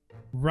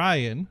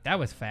 Ryan, That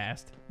was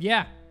fast.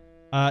 Yeah.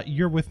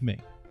 you're with me.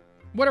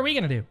 What are we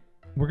gonna do?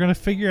 We're gonna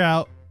figure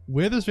out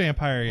where this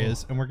vampire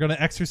is, and we're gonna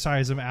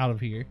exorcise him out of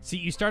here. See,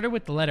 you started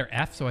with the letter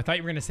F, so I thought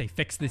you were gonna say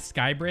fix this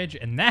Sky Bridge,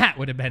 and that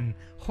would have been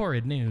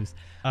horrid news.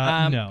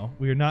 No,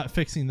 we are not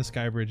fixing the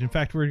sky bridge. In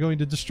fact, we're going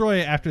to destroy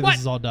it after What?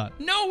 this is all done.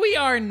 No, we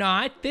are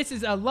not. This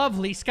is a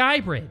lovely Sky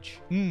Bridge.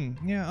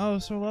 Yeah. Oh,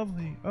 so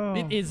lovely. Oh,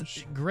 It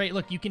is great.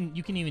 Look, you can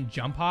even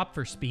jump hop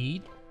for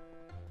speed.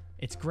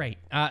 It's great.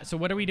 So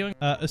what are we doing?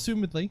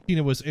 Assumedly,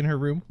 Tina was in her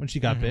room when she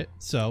got bit,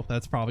 so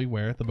that's probably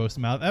where the most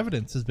amount of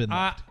evidence has been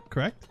left.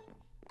 Correct?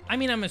 I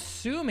mean, I'm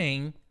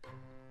assuming,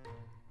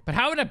 but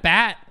how would a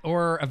bat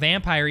or a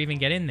vampire even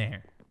get in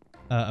there?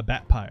 A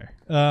batpire.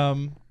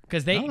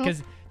 Because I don't know.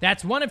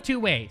 that's one of two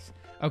ways.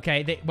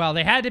 Okay,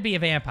 they had to be a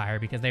vampire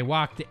because they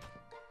walked.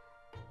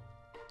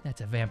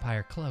 That's a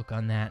vampire cloak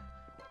on that.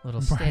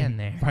 little stand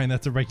there. Ryan,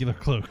 that's a regular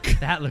cloak.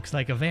 That looks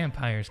like a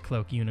vampire's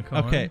cloak,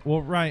 Unicorn. Okay,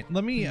 well, Ryan,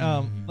 let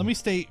me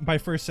state by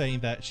first saying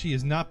that she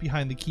is not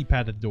behind the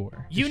keypadded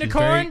door.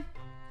 Unicorn,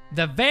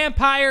 the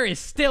vampire is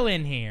still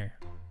in here.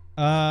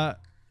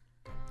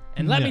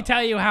 And let me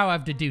tell you how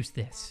I've deduced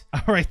this.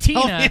 All right,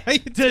 Tina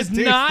does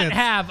not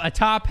have a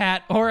top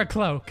hat or a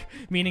cloak,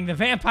 meaning the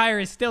vampire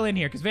is still in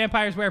here because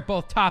vampires wear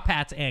both top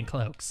hats and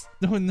cloaks.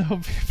 No,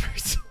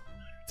 vampires.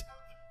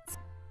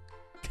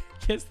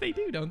 Yes, they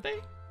do, don't they?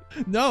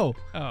 No.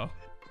 Oh.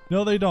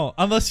 No, they don't.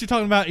 Unless you're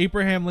talking about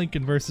Abraham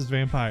Lincoln versus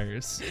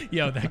vampires.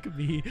 Yo, that could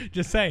be,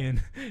 just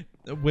saying.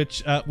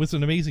 Which was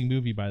an amazing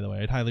movie, by the way.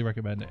 I'd highly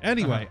recommend it.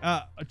 Anyway,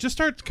 just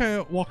start kind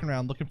of walking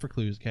around looking for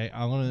clues, okay?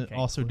 I'm going to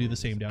also do the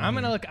same down I'm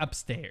here. going to look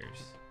upstairs.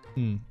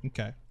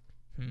 Okay.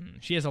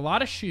 She has a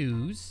lot of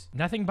shoes,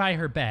 nothing by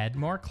her bed,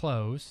 more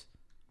clothes,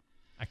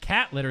 a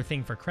cat litter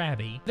thing for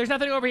Krabby. There's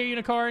nothing over here,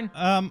 Unicorn.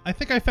 I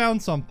think I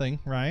found something,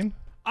 Ryan.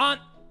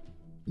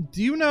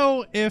 Do you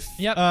know if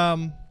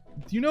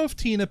do you know if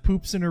Tina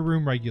poops in her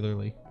room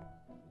regularly?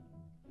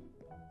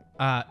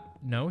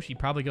 No, she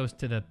probably goes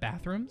to the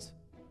bathrooms.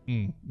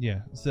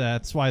 Yeah, so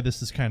that's why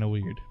this is kind of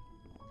weird.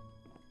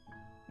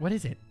 What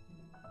is it?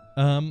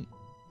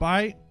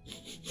 By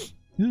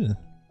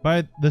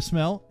the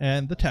smell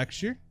and the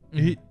texture,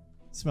 it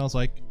smells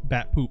like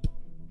bat poop.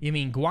 You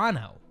mean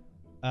guano?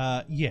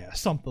 Yeah,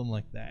 something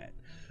like that.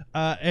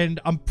 And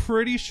I'm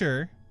pretty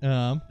sure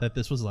that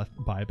this was left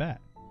by a bat,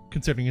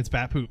 considering it's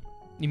bat poop.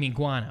 You mean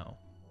guano?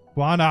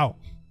 Guano.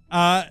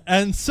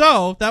 And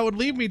so that would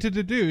lead me to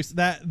deduce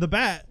that the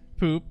bat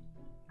poop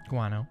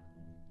guano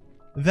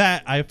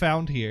that I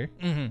found here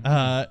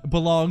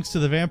belongs to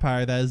the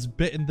vampire that has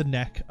bitten the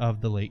neck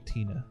of the late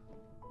Tina.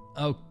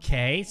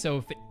 Okay, so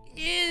if it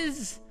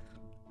is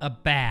a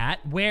bat,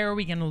 where are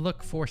we going to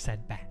look for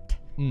said bat?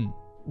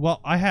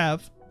 Well, I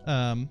have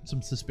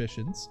some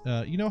suspicions.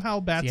 You know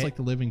how bats like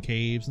to live in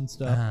caves and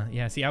stuff?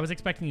 Yeah, see, I was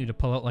expecting you to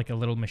pull out like a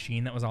little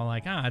machine that was all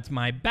like, it's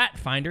my Bat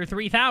Finder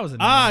 3000.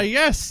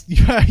 Yes.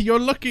 You're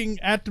looking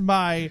at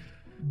my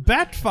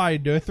Bat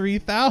Finder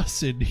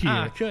 3000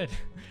 here. Good.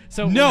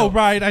 So no,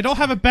 Ryan, I don't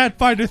have a Bat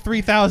Finder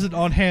 3000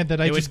 on hand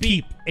that I just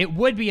keep. It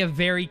would be a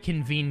very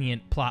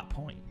convenient plot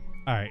point.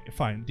 All right,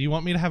 fine. Do you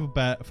want me to have a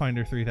Bat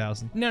Finder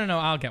 3000? No,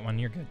 I'll get one.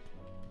 You're good.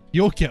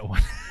 You'll get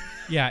one.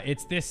 Yeah,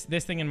 it's this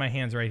thing in my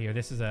hands right here.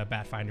 This is a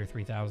Bat Finder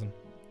 3000.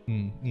 Yeah.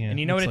 And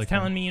you know what it's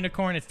telling me,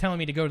 Unicorn? It's telling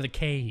me to go to the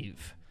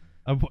cave.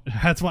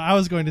 That's what I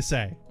was going to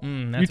say.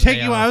 You're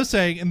taking what I was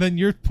saying, and then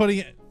you're putting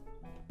it.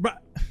 Come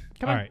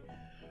on. All right,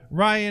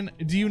 Ryan.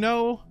 Do you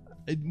know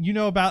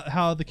about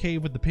how the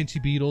cave with the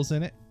pinchy beetles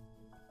in it?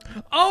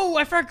 Oh,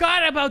 I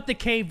forgot about the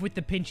cave with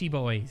the pinchy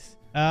boys.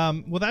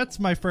 Well, that's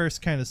my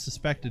first kind of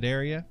suspected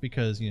area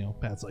because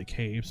bats like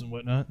caves and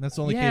whatnot. That's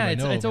the only cave I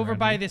know. It's over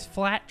by this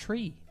flat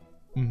tree.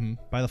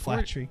 By the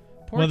flat tree.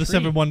 Poor One of the tree.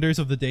 7 wonders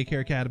of the daycare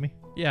academy.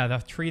 Yeah, the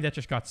tree that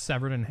just got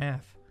severed in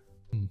half.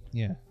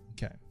 Yeah.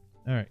 Okay.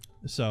 All right.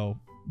 So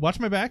watch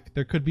my back.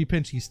 There could be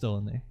pinchies still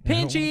in there.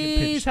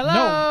 Pinchies, hello.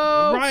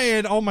 No,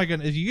 Ryan. Oh my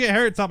goodness. If you get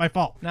hurt, it's not my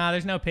fault. Nah,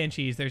 there's no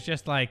pinchies. There's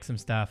just like some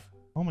stuff.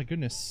 Oh my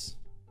goodness.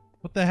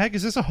 What the heck?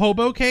 Is this a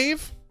hobo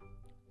cave?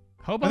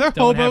 Hobos Are there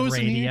don't have hobos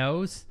in here?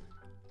 radios.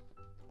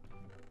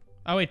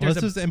 Oh wait, there's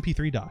this is the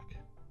MP3 dock.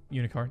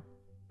 Unicorn.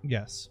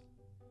 Yes.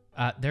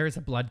 There is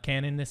a blood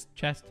can in this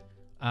chest,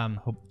 and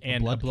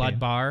a blood can.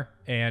 bar,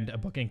 and a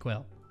book and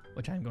quill,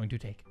 which I'm going to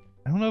take.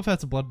 I don't know if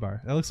that's a blood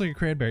bar. That looks like a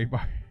cranberry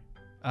bar.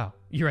 Oh,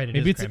 you're right.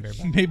 Maybe it's a cranberry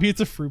bar. Maybe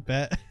it's a fruit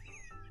bat.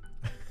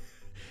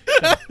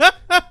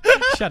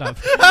 Shut up.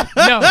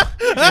 No,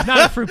 it's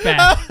not a fruit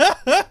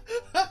bat.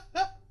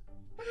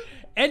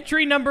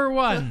 Entry number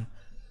 1.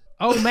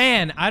 Oh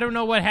man, I don't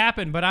know what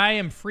happened, but I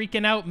am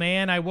freaking out,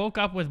 man. I woke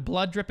up with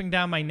blood dripping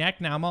down my neck.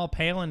 Now I'm all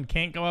pale and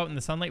can't go out in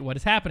the sunlight. What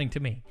is happening to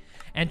me?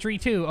 Entry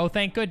 2. Oh,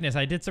 thank goodness.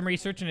 I did some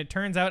research and it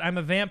turns out I'm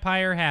a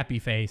vampire happy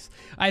face.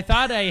 I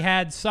thought I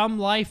had some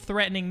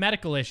life-threatening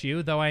medical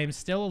issue, though I am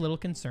still a little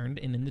concerned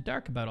and in the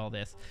dark about all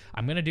this.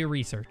 I'm going to do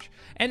research.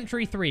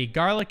 Entry 3.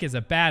 Garlic is a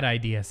bad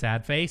idea,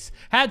 sad face.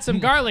 Had some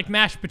garlic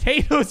mashed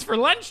potatoes for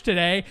lunch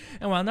today,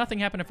 and while nothing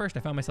happened at first, I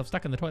found myself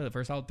stuck in the toilet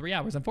for a solid 3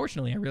 hours.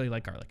 Unfortunately, I really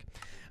like garlic.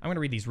 I'm going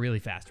to read these really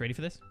fast. Ready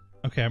for this?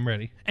 Okay, I'm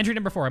ready. Entry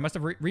number 4. I must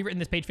have rewritten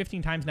this page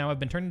 15 times now. I've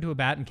been turned into a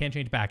bat and can't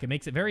change back. It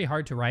makes it very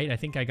hard to write. I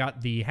think I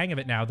got the hang of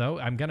it now, though.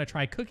 I'm going to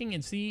try cooking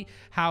and see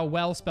how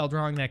well spelled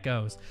wrong that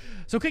goes.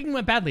 So cooking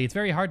went badly. It's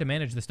very hard to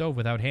manage the stove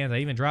without hands. I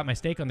even dropped my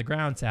steak on the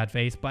ground, sad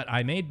face, but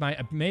I made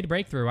a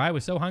breakthrough. I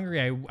was so hungry,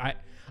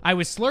 I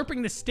was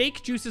slurping the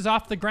steak juices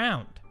off the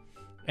ground.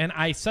 And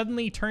I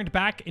suddenly turned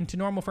back into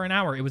normal for an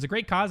hour. It was a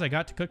great cause. I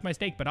got to cook my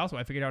steak, but also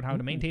I figured out how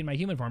to maintain my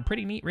human form.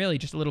 Pretty neat, really.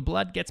 Just a little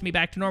blood gets me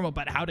back to normal,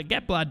 but how to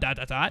get blood, ...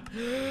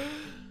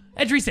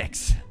 Entry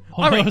 6.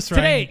 All right,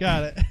 today.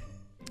 Got it.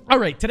 All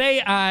right,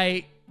 today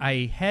I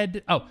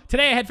head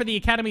for the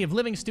Academy of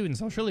Living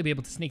Students. I'll surely be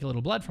able to sneak a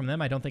little blood from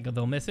them. I don't think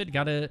they'll miss it.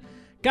 Gotta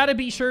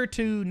be sure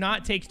to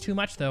not take too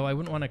much, though. I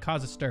wouldn't want to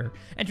cause a stir.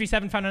 Entry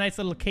 7, found a nice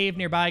little cave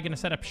nearby. Gonna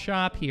set up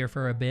shop here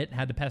for a bit.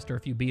 Had to pester a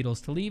few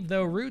beetles to leave,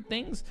 though. Rude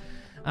things.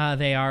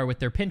 they are with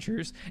their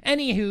pinchers.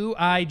 Anywho,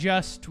 I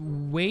just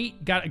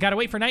gotta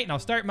wait for night, and I'll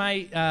start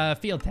my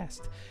field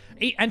test.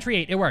 Entry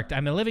 8, it worked.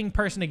 I'm a living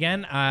person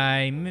again.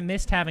 I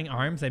missed having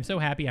arms. I'm so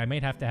happy. I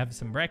might have to have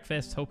some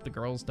breakfast. Hope the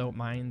girls don't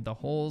mind the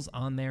holes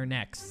on their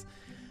necks.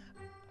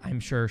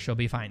 I'm sure she'll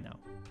be fine, though.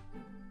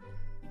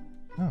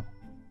 Oh.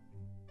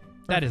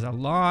 That is a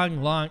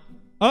long...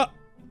 Oh.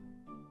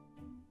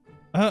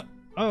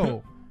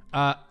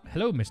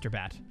 Hello, Mr.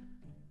 Bat.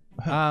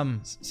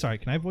 Sorry,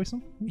 can I voice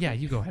him? Yeah,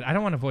 you go ahead. I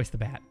don't want to voice the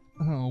bat.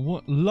 Oh,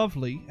 what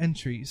lovely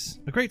entries.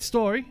 A great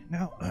story.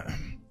 Now,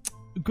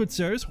 good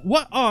sirs,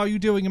 what are you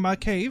doing in my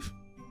cave?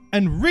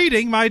 And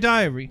reading my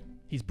diary?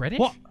 He's British?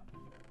 What?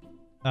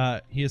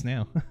 He is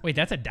now. Wait,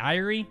 that's a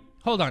diary?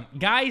 Hold on.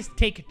 Guys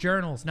take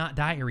journals, not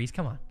diaries.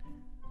 Come on.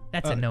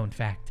 That's a known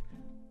fact.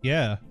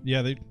 Yeah,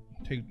 they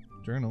take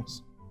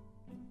journals.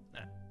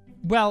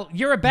 Well,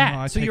 you're a bat, No,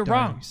 I so take you're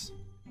diaries.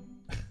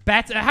 wrong.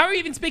 Bats. How are you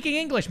even speaking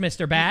English,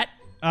 Mr. Bat?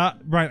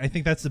 Right, I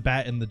think that's the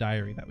bat in the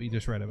diary that we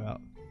just read about.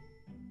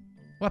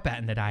 What bat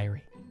in the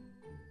diary?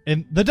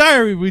 In the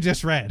diary we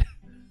just read.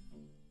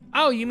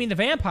 Oh, you mean the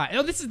vampire?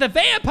 Oh, this is the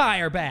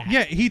vampire bat.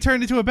 Yeah, he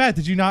turned into a bat.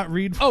 Did you not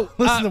read? Oh,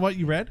 listen to what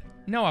you read.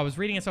 No, I was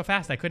reading it so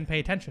fast I couldn't pay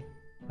attention.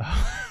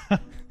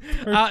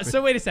 Perfect.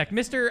 So wait a sec,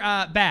 Mr.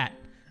 Bat.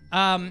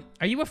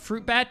 Are you a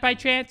fruit bat by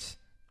chance?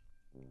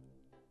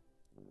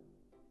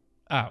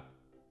 Oh.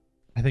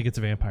 I think it's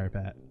a vampire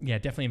bat. Yeah,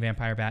 definitely a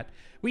vampire bat.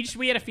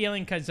 We had a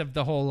feeling because of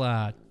the whole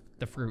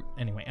the fruit.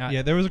 Anyway.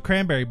 Yeah, there was a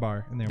cranberry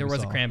bar in there. There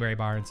was a cranberry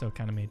bar, and so it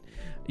kind of made.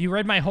 You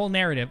read my whole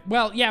narrative.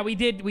 Well, yeah, we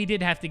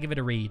did have to give it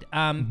a read.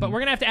 But we're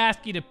gonna have to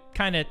ask you to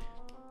kind of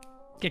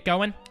get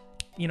going.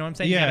 You know what I'm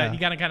saying? Yeah. You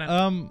gotta kind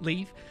of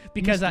leave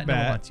because no one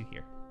wants you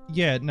here.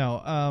 Yeah,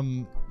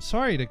 no.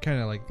 Sorry to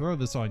kind of like throw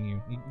this on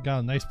you. You got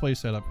a nice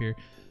place set up here.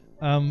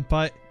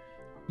 But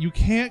you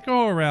can't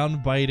go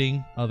around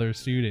biting other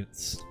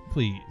students.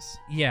 Please.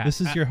 Yeah.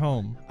 This is your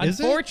home.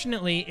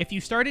 Unfortunately, if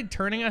you started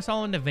turning us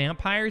all into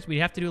vampires, we'd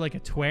have to do like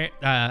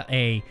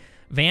a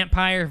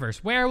vampire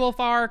versus werewolf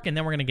arc, and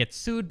then we're gonna get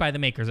sued by the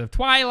makers of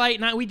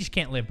Twilight. We just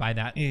can't live by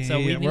that. Yeah, so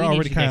we're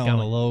already kind of on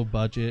a low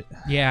budget.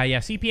 Yeah.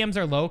 CPMs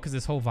are low because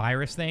this whole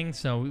virus thing.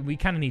 So we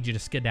kind of need you to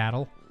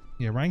skedaddle.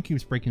 Yeah, Ryan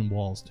keeps breaking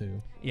walls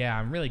too. Yeah,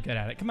 I'm really good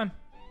at it. Come on,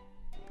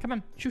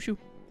 shoo.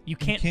 You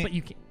can't. But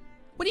you can't.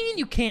 What do you mean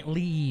you can't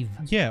leave?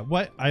 Yeah.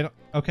 What?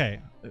 Okay.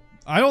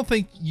 I don't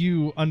think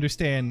you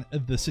understand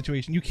the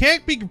situation. You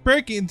can't be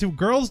breaking into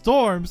girls'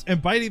 dorms and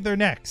biting their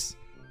necks.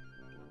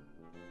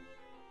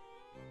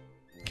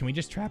 Can we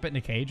just trap it in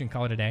a cage and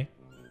call it a day?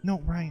 No,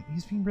 Ryan,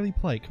 he's being really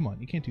polite. Come on,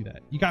 you can't do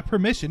that. You got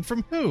permission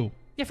from who?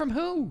 Yeah, from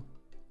who?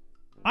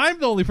 I'm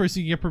the only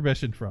person you get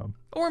permission from.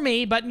 Or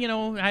me, but, you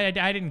know, I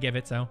didn't give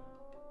it, so.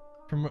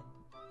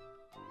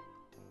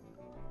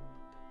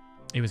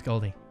 It was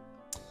Goldie.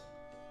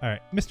 All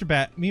right, Mr.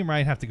 Bat, me and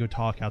Ryan have to go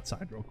talk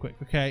outside real quick,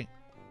 okay?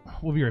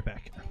 We'll be right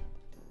back.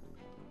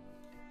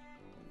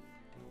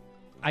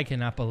 I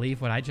cannot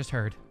believe what I just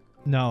heard.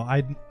 No,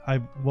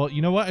 well,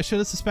 you know what? I should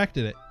have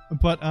suspected it.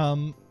 But,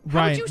 Ryan,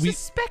 how would you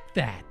suspect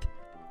that?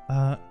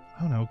 I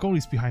don't know.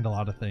 Goldie's behind a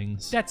lot of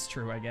things. That's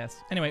true, I guess.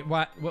 Anyway,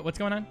 what's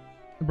going on?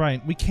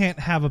 Ryan, we can't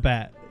have a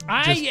bat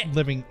just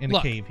living in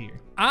a cave here.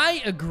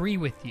 I agree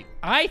with you.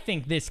 I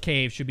think this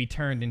cave should be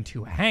turned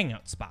into a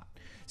hangout spot.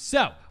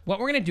 So, what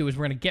we're going to do is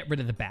we're going to get rid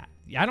of the bat.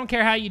 I don't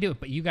care how you do it,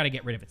 but you got to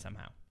get rid of it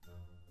somehow.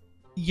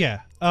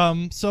 Yeah.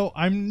 So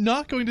I'm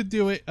not going to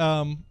do it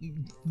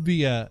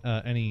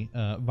via any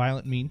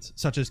violent means,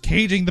 such as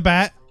caging the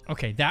bat.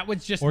 Okay, that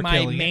was just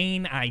my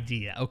main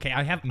idea. Okay,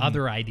 I have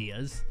other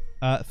ideas.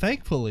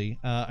 Thankfully,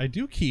 I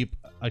do keep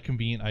a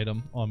convenient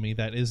item on me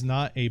that is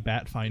not a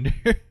bat finder,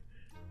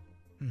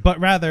 but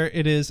rather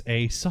it is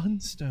a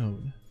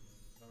sunstone.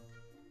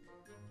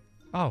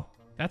 Oh,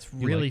 that's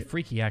really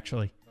freaky,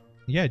 actually.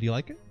 Yeah, do you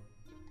like it?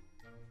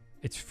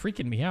 It's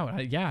freaking me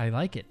out. Yeah, I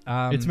like it.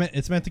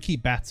 It's meant to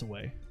keep bats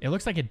away. It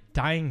looks like a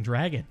dying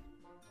dragon,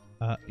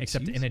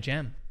 except in a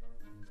gem.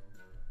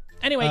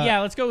 Anyway, yeah,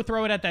 let's go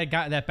throw it at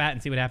that bat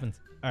and see what happens.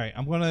 All right,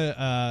 I'm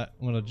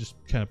gonna just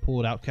kind of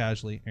pull it out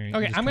casually.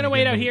 Okay, I'm gonna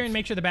wait out here and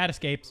make sure the bat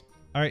escapes.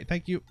 All right,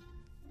 thank you.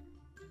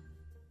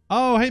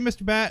 Oh, hey,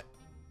 Mr. Bat.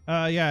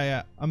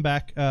 Yeah, I'm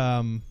back.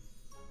 I'm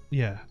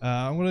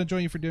gonna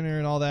join you for dinner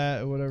and all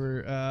that, or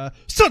whatever.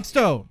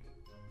 Sunstone.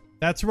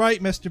 That's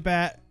right, Mr.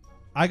 Bat.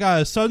 I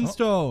got a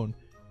sunstone.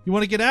 You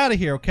want to get out of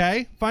here,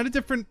 okay? Find a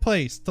different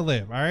place to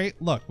live, all right?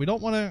 Look, I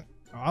don't want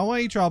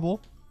any trouble.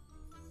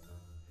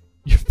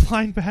 You have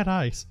blind bad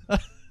eyes. I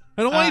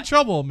don't want any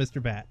trouble,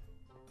 Mr. Bat.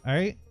 All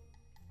right?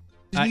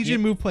 Just need you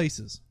to move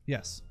places.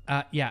 Yes.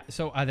 Yeah,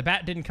 so the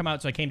bat didn't come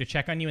out, so I came to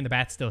check on you, and the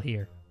bat's still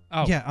here.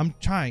 Oh. Yeah, I'm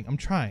trying.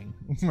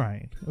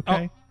 Right.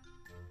 Okay?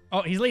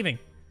 Oh, he's leaving.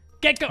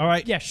 Get go. All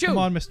right. Yeah, shoot. Come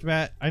on, Mr.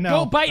 Bat. I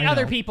know. Go bite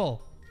other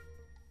people.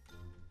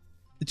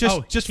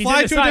 Just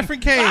fly to a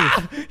different cave.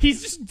 Ah,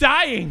 he's just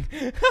dying.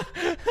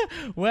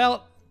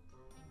 Well,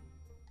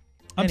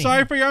 I'm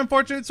sorry for your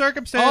unfortunate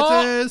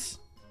circumstances.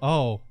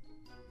 Oh.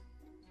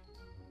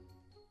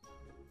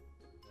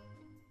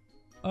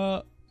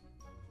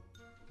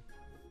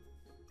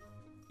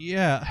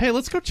 Yeah. Hey,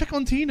 let's go check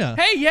on Tina.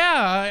 Hey,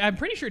 yeah, I'm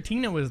pretty sure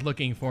Tina was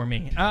looking for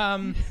me.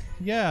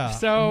 Yeah.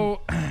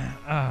 So,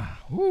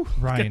 look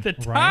Ryan, at the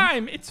time.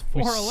 Ryan, It's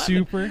we 4:11.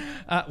 super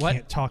What?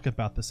 can't talk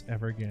about this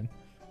ever again.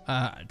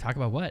 Talk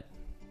about what?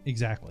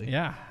 Exactly.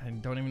 Yeah, I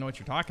don't even know what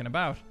you're talking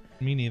about.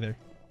 Me neither.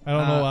 I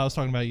don't know what I was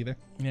talking about either.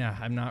 Yeah,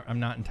 I'm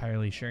not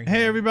entirely sure.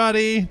 Hey,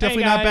 everybody.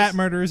 Definitely not guys. bat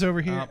murderers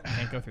over here. Oh,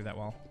 can't go through that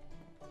wall.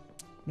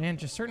 Man,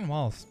 just certain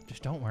walls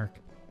just don't work.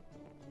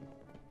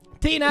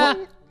 Tina!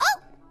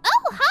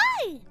 Oh,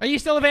 hi! Are you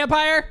still a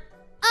vampire?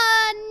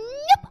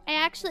 Nope. I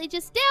actually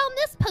just downed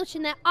this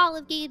potion that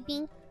Olive gave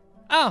me.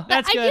 Oh,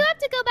 that's I good. do have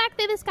to go back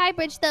through the sky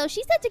bridge, though.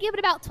 She said to give it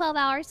about 12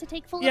 hours to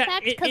take full Yeah,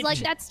 effect, it- because, it- like,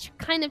 that's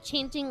kind of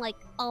changing, like,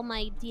 all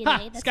my DNA.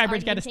 Ha! That's Skybridge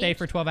already got to been stay changed.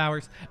 for 12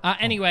 hours.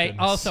 Anyway,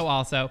 goodness.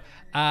 also,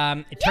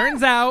 it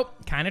turns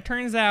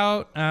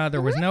out,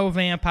 there was no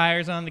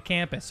vampires on the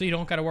campus, so you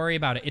don't got to worry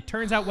about it. It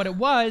turns out what it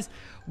was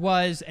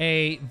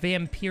a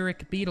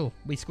vampiric beetle.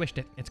 We squished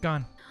it. It's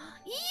gone.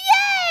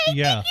 Yay!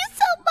 Yeah. Thank you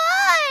so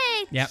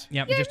much!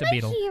 Yep, You're just a my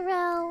beetle.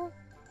 hero.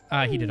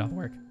 He did all the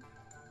work.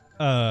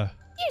 You're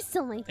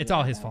still my hero. It's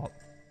all his fault.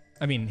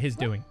 I mean, his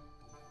doing.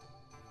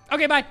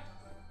 Okay, bye.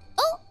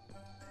 Oh,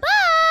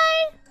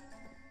 bye!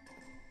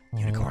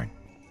 Unicorn.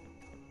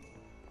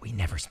 We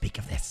never speak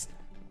of this.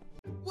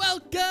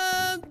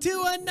 Welcome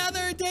to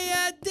another day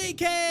at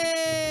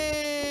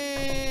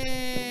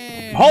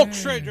DK. Halt,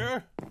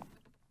 stranger!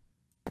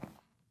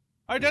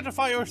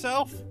 Identify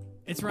yourself.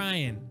 It's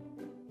Ryan.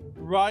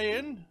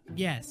 Ryan,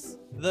 Yes.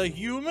 the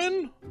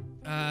human?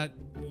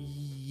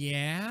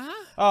 Yeah?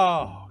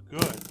 Oh,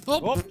 good.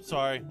 Oh.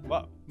 Sorry.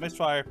 Well,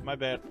 misfire. My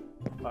bad.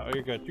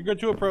 You're good. You're good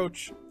to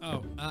approach.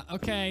 Oh,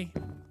 okay.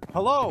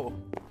 Hello.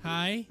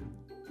 Hi.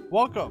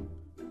 Welcome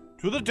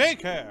to the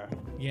daycare.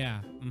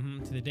 Yeah,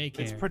 to the daycare.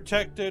 It's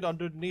protected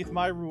underneath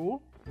my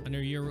rule.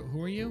 Under your,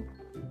 who are you?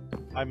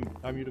 I'm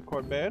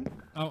Unicorn Man.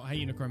 Oh, hi,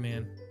 Unicorn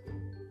Man.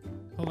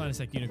 Hold on a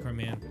sec, Unicorn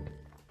Man.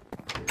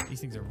 These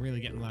things are really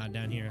getting loud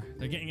down here.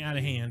 They're getting out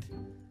of hand.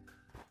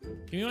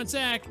 Give me one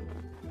sec.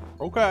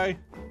 Okay.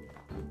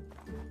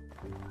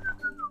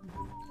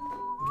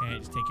 Okay,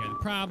 just take care of the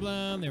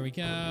problem. There we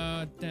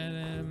go.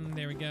 Da-dum.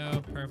 There we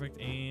go. Perfect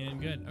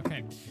and good.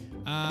 Okay.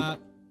 Hi,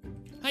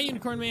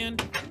 Unicorn Man.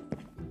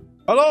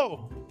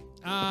 Hello.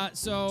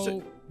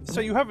 So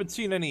you haven't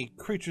seen any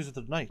creatures of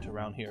the night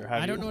around here, have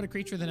you? I don't know what a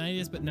creature of the night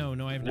is, but no,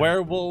 I have not.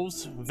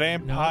 Werewolves,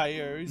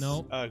 vampires,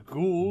 Nope.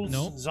 ghouls,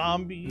 Nope.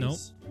 zombies. Nope.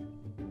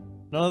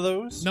 None of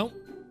those? Nope.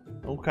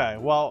 Okay,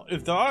 well,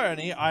 if there are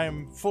any,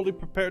 I'm fully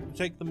prepared to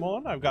take them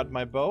on. I've got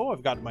my bow,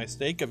 I've got my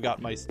stake, I've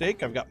got my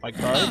steak, I've got my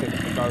garlic, I've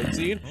got my garlic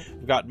seed,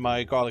 I've got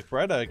my garlic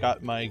bread, I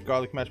got my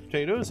garlic mashed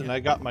potatoes, and I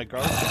got my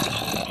garlic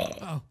chicken.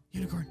 Oh,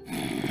 Unicorn.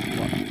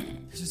 What?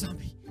 There's a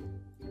zombie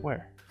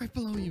Where? right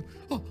below you.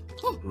 Oh,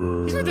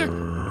 he's right there.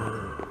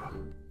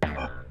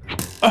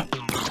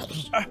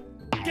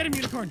 Get him,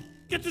 Unicorn.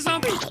 Get the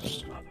zombie.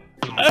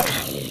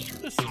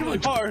 This is really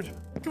hard.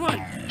 Come on.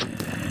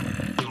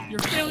 You're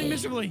failing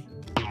miserably.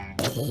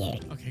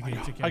 Okay, good.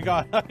 You took care I of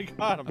got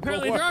him.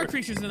 Apparently Don't there are worry.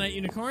 creatures in the night,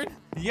 Unicorn.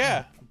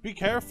 Yeah, be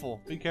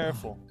careful. Be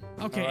careful.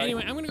 Okay, All right.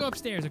 anyway, I'm gonna go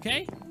upstairs,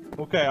 okay?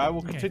 Okay, I will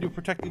Okay. continue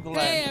protecting the Hey,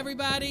 land.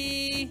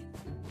 everybody!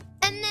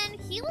 And then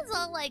he was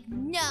all like,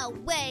 no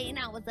way. And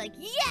I was like,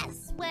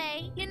 yes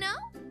way, you know?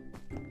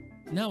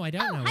 No, I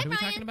don't know. hi, What are we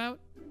Ryan. talking about?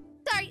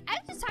 Sorry, I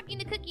was just talking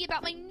to Cookie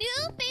about my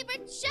new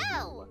favorite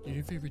show. Your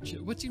new favorite show?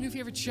 What's your new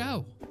favorite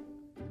show?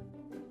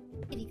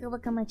 If you go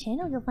look on my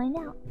channel, you'll find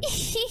out.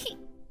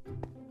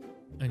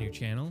 On your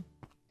channel?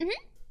 Mhm.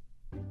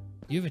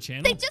 You have a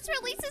channel? They just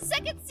released the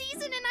second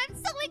season and I'm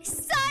so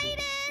excited.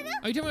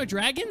 Are you talking about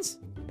dragons?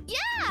 Yeah.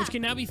 Which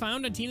can now be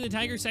found on Tina the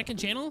Tiger's second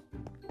channel?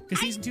 Because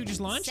season 2 just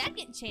launched?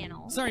 Second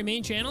channel. Sorry,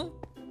 main channel?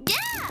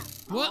 Yeah.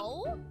 What?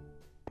 Oh.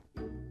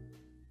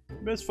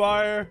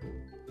 Misfire.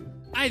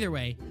 Either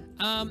way,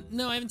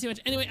 no, I haven't seen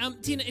much. Anyway,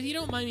 Tina, if you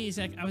don't mind me a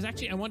sec, I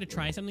wanted to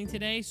try something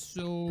today,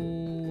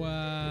 so,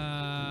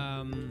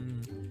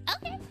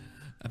 Okay.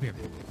 up here.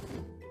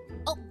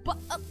 Oh,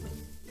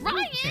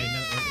 Ryan. Okay,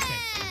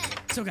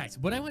 okay. So guys,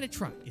 what I want to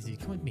try is if you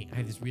come with me, I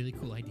have this really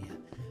cool idea.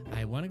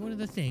 I want to go to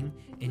the thing,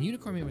 and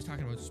Unicorn Man was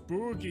talking about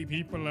spooky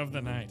people of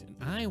the night,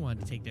 and I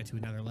wanted to take that to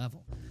another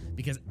level.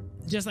 Because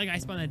just like I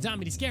spawned a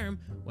zombie to scare him,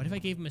 what if I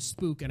gave him a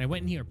spook and I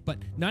went in here, but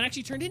not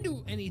actually turned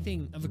into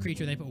anything of a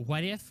creature that I put?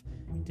 What if,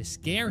 to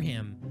scare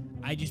him,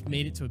 I just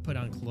made it so it put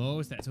on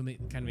clothes? That's what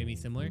kind of made me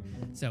similar.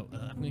 So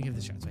I'm going to give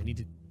this a shot. So I need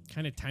to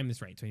kind of time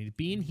this right. So I need to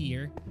be in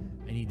here.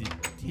 I need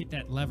to hit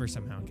that lever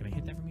somehow. Can I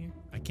hit that from here?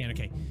 I can.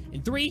 Okay.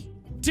 In 3,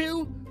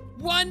 2,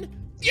 1.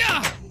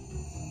 Yeah!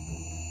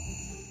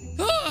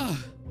 Ah!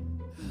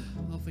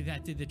 Hopefully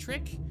that did the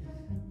trick.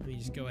 Let me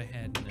just go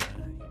ahead and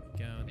here we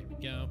go. There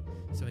we go.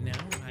 So now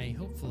I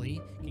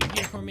hopefully can give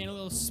Unicorn Man a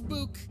little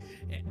spook.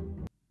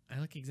 I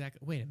look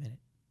exactly. Wait a minute.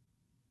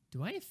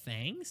 Do I have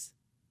fangs?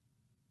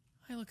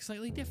 I look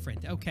slightly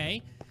different.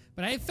 Okay,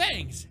 but I have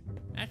fangs.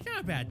 That's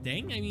not a bad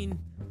thing. I mean,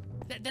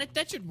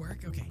 that should work.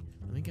 Okay,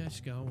 let me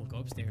just go. We'll go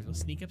upstairs. We'll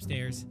sneak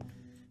upstairs,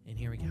 and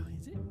here we go.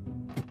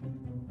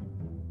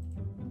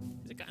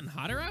 Is it gotten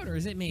hotter out, or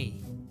is it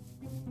me?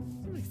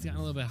 Seems like it's gotten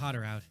a little bit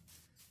hotter out.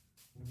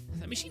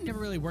 That machine never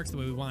really works the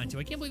way we want it to.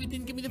 I can't believe it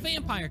didn't give me the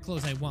vampire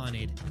clothes I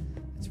wanted.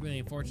 It's really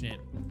unfortunate.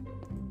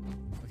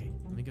 Okay,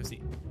 let me go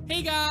see.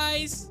 Hey,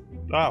 guys!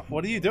 Stop.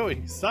 What are you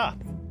doing? Stop.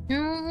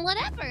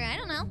 Whatever. I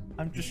don't know.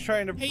 I'm just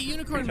trying to Hey,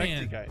 Unicorn protect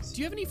Man. you guys. Do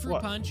you have any fruit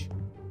What? punch?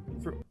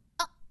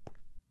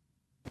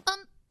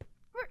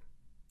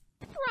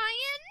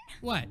 Ryan?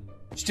 What?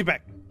 Stay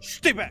back.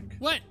 Stay back.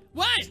 What?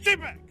 What? Stay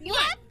back.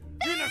 What?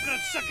 You're not gonna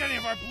suck any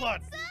of our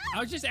blood. I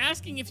was just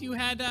asking if you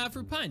had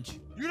fruit punch.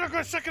 You're not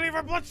gonna suck any of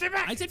our blood. Stay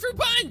back. I said fruit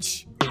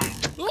punch!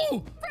 Ooh!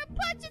 Fruit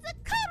punch is a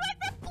code word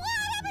for blood!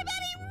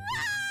 Everybody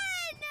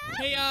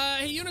run!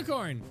 Hey,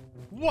 Unicorn.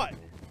 What?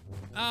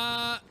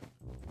 I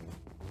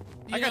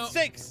I got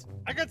steaks.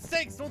 I got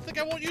steaks. Don't think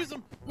I won't use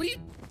them. What are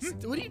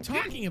you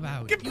talking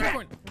about? Get back.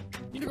 Unicorn.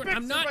 Unicorn,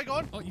 I'm not. Everybody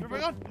gone? Oh, you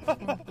Everybody broke-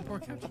 gone? The poor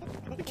couch.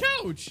 The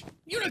couch!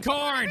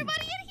 Unicorn!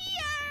 Everybody in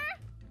here!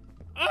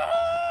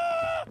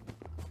 Ah!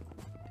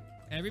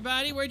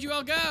 Everybody, where'd you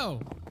all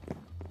go?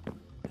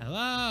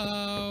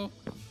 Hello?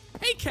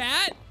 Hey,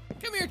 Cat!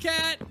 Come here,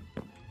 Cat!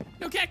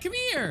 No, Cat, come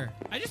here!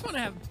 I just want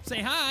to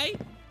say hi.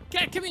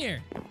 Cat, come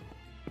here.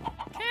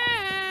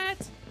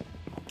 Cat!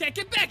 Cat,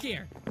 get back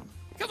here!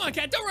 Come on,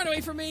 Cat, don't run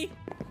away from me!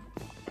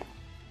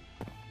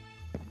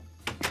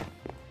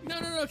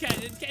 No,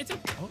 Cat, it's okay.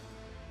 Oh.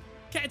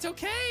 Cat, it's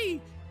okay!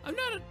 I'm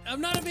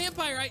not a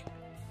vampire,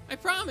 I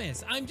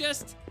promise. I'm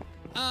just,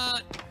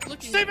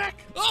 looking. Stay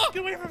back! Oh!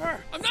 Get away from her!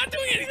 I'm not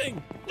doing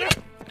anything!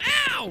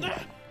 Ow!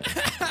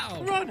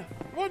 Ow! Run!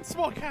 Run,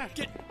 small cat!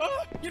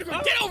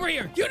 Unicorn, get over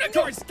here!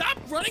 Unicorn, stop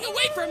running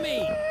away from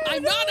me!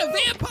 I'm not a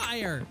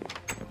vampire!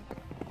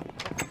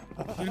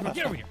 Unicorn,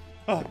 get over here!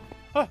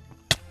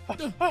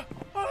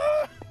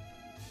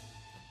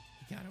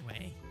 He got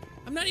away.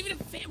 I'm not even a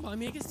vampire. I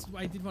mean, I guess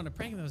I did want to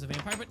prank him that I was a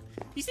vampire, but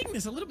he's taking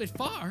this a little bit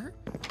far.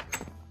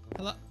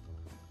 Hello?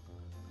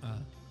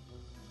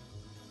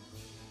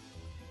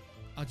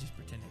 I'll just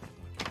pretend I didn't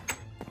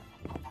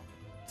look.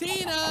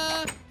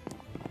 Tina!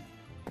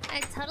 I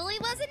totally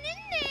wasn't in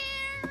there.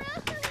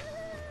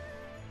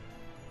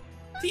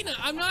 Tina,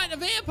 I'm not a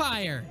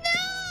vampire! No,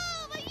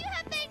 but you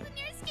have fangs and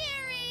you're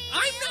scary.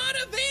 I'm not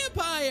a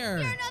vampire!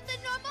 You're not the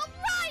normal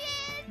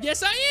Ryan.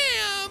 Yes, I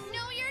am!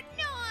 No, you're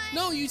not.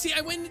 No, you see, I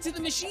went into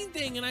the machine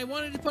thing and I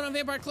wanted to put on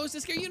vampire clothes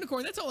to scare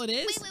Unicorn. That's all it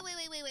is. Wait. You went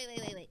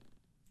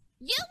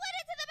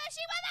into the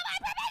machine without my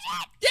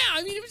permission. Yeah,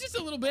 I mean, it was just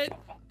a little bit.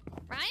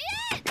 Ryan!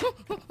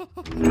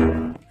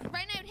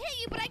 Right now I'd hit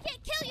you, but I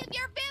can't kill you if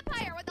you're a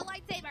vampire with a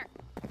lightsaber.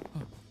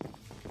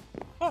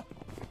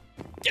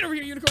 Get over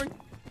here, Unicorn.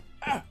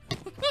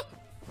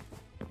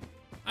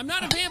 I'm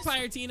not a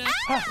vampire, Tina.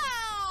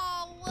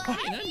 Ow!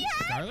 Tina,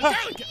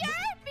 garlic. You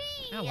hurt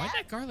me. Ow, why'd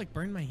that garlic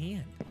burn my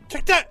hand?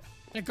 Take that!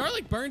 That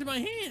garlic burned my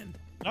hand.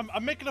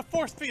 I'm making a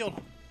force field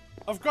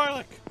of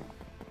garlic.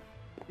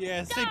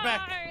 Yeah, stay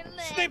back.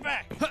 Garlic. Stay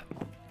back.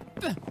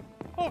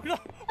 Oh no!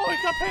 Oh, he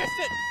got past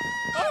it.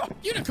 Oh,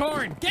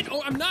 Unicorn,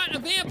 oh, I'm not a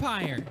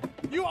vampire.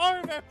 you are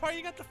a vampire.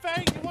 You got the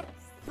fang. You want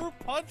fruit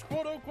punch,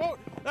 quote unquote.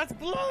 That's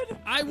blood.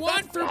 I want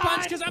That's fruit punch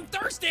blood. because I'm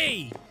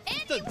thirsty. And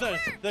you hurt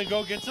Then me.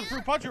 go get some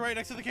fruit punch right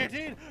next to the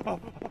canteen. Oh,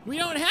 We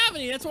don't have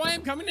any. That's why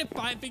I'm coming to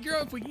figure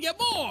out if we can get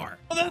more.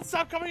 well, then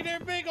stop coming near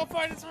me. Go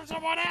find it from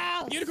someone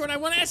else. Unicorn, I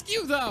want to ask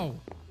you though.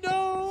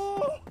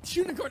 No.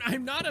 Unicorn,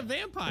 I'm not a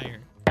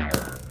vampire.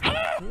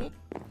 Whoop.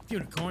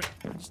 Unicorn,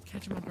 I'll just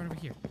catch him up right over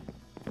here.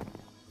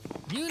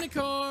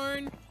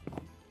 Unicorn.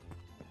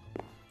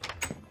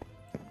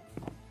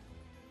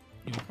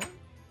 Unicorn?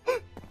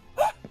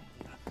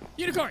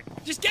 Unicorn,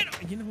 just get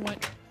him. You know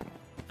what?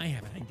 I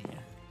have an idea.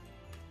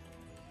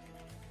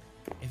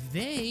 If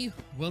they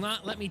will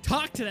not let me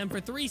talk to them for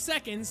 3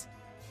 seconds,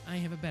 I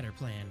have a better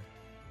plan.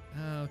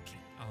 Okay,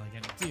 all I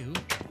gotta do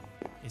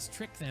is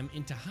trick them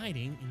into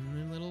hiding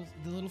in the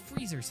little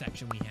freezer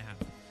section we have.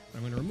 I'm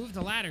going to remove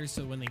the ladders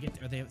so when they get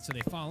there, so they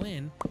fall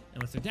in,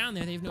 and once they're down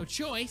there, they have no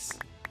choice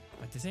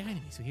but to say hi to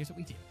me. So here's what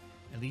we do: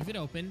 I leave it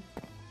open,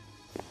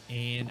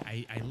 and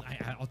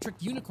I'll trick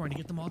Unicorn to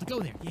get them all to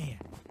go there. Yeah.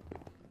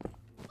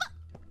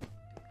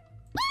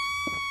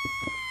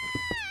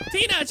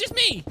 Tina, it's just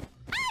me. You're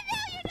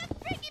just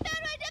breaking down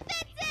my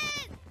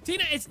defenses.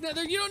 Tina,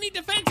 you don't need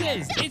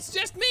defenses. It's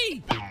just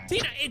me.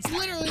 Tina, it's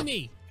literally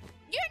me.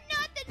 You're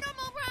not the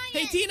normal Ryan.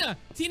 Hey,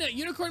 Tina,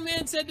 Unicorn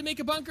Man said to make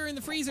a bunker in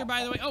the freezer,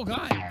 by the way. Oh,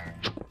 God.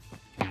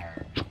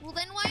 Well,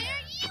 then why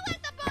aren't you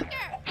at the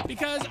bunker?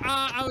 Because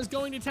I was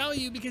going to tell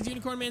you because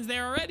Unicorn Man's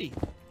there already.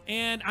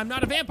 And I'm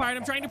not a vampire, and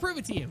I'm trying to prove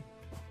it to you.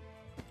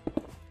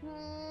 That's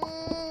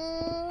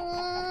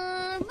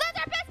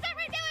our best bet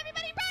right now,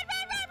 everybody. Run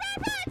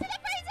to the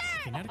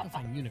freezer. Okay, now to go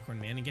find Unicorn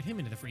Man and get him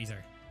into the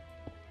freezer.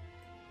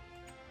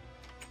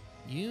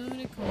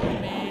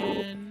 Unicorn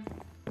Man.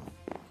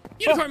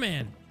 Unicorn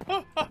Man!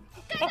 Guys,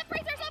 the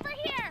freezer's over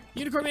here.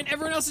 Unicorn Man,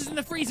 everyone else is in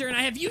the freezer, and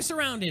I have you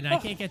surrounded. I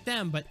can't get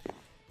them, but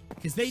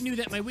because they knew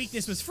that my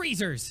weakness was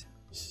freezers.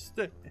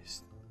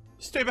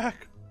 Stay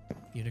back.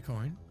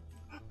 Unicorn.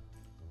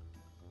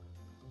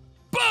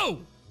 Boo!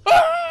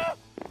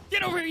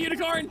 Get over here,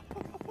 Unicorn!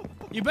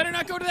 You better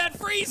not go to that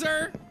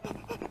freezer.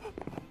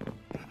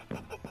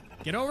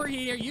 Get over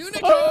here,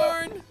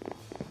 unicorn.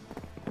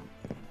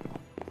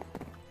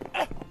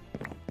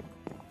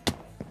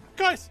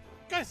 Guys,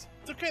 it's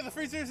okay. The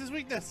freezer is his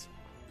weakness.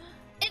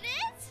 It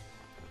is?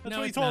 That's No,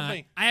 what he it's told not.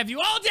 me. I have you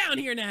all down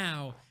here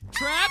now,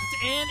 trapped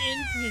and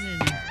in prison.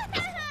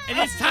 And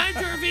it's time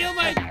to reveal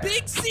my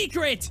big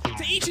secret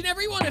to each and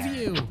every one of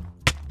you.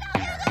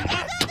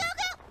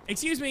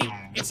 Excuse me.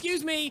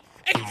 Excuse me.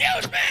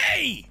 Excuse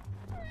me!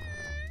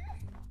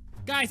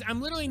 Guys,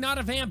 I'm literally not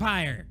a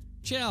vampire.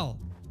 Chill.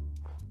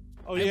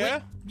 Oh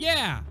yeah?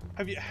 Yeah.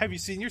 Have you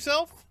seen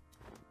yourself?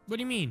 What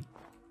do you mean?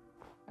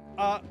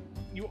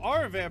 You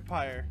are a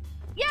vampire.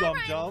 Yeah, Dum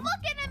Ryan, dum.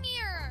 look in a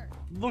mirror.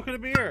 Look in a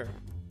mirror.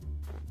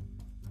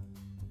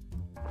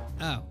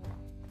 Oh.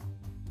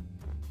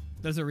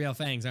 Those are real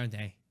fangs, aren't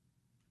they?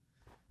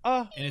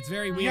 Uh, And it's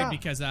very weird Yeah.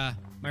 because my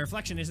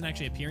reflection isn't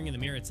actually appearing in the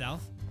mirror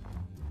itself.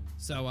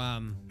 So,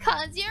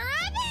 Cause you're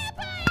a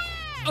vampire.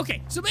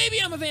 okay, so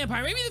maybe I'm a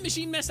vampire. Maybe the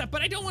machine messed up,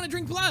 but I don't want to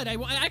drink blood. I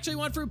actually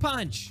want fruit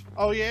punch.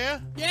 oh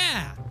yeah?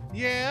 Yeah.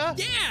 Yeah?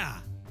 Yeah.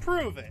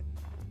 Prove it.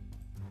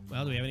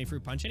 Well, do we have any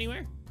fruit punch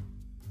anywhere?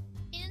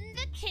 In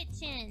the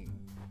kitchen.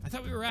 I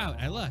thought we were out.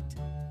 I looked.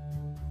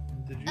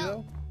 Did you Oh.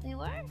 know? We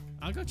were?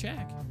 I'll go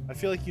check. I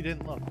feel like you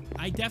didn't look.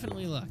 I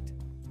definitely looked.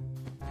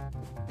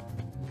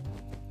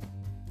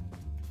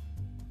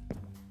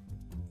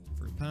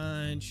 Fruit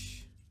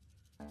punch.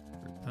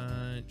 Fruit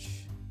punch.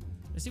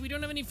 Let's see, we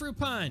don't have any fruit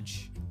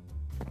punch.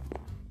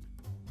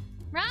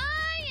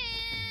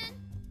 Ryan!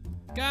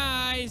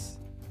 Guys!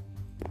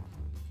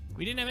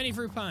 We didn't have any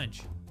fruit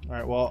punch.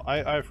 Alright, well, I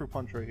have fruit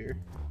punch right here.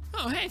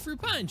 Oh, hey,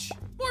 fruit punch.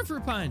 More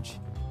fruit punch.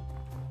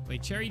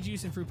 Wait, cherry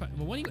juice and fruit punch.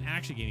 Well, one of you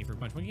actually gave me fruit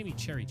punch. One gave me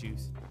cherry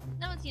juice.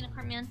 That was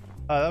Unicorn Man.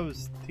 That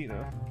was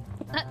Tina.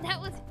 That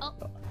was... Oh.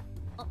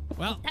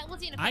 Well, That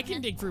was Unicorn I can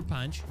Man. dig fruit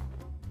punch.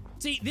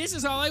 See, this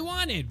is all I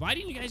wanted. Why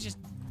didn't you guys just...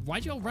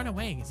 Why'd you all run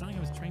away? It's not like I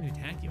was trying to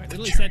attack you. I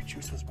literally said...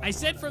 I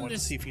said from to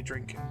this... see if you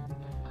drink it.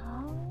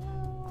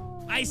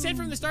 Oh. I said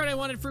from the start I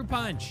wanted fruit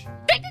punch.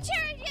 Drink the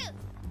cherry juice!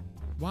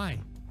 Why?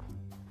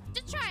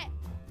 Just try it.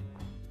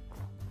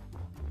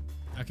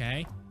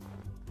 Okay.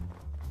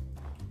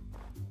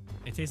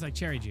 It tastes like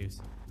cherry juice.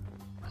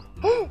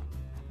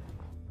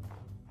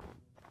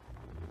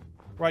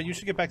 Right, you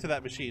should get back to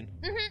that machine.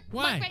 Mm-hmm.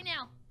 Why? Like right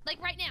now.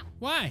 Like right now.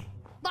 Why?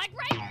 Like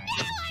right now,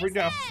 I Right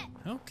now. said!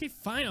 Okay,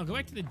 fine. I'll go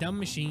back to the dumb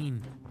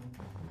machine.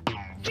 You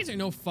guys are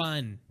no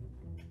fun.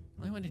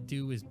 All I want to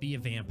do is be a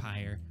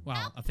vampire. Well,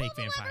 I'll a fake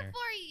pull the lever vampire.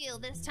 for you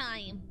this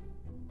time.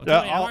 Well,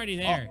 totally, I'm already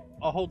there.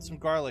 I'll hold some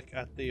garlic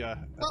at the Well,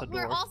 door.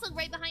 we're also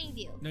right behind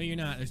you. No, you're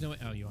not. There's no way.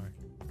 Oh, you are.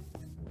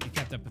 You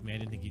kept up with me. I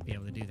didn't think you'd be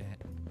able to do that.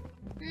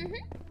 Mm-hmm.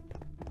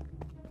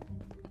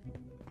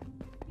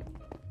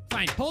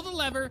 Fine. Pull the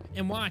lever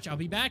and watch. I'll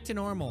be back to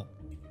normal.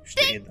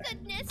 Stay in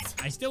Thank there. goodness.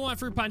 I still want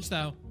fruit punch,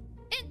 though.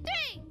 In 3,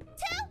 2,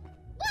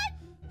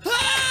 1.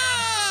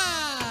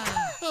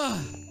 Ah!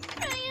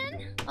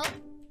 Ryan.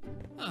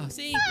 Oh,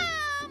 see?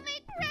 Oh, my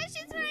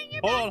precious Ryan,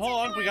 you're Hold back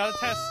on. to We gotta normal.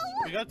 test.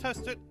 We gotta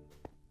test it.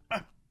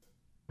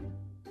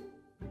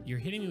 You're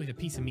hitting me with a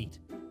piece of meat.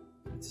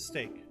 It's a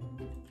steak.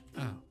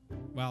 Oh.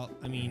 Well,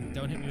 I mean,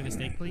 don't hit me with a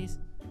steak, please.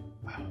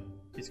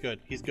 He's good.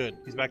 He's good.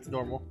 He's back to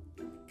normal.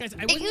 Guys,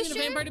 I wasn't you even a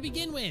sure? vampire to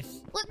begin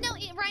with. Well, no,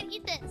 Ryan,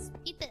 eat this.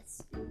 Eat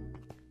this.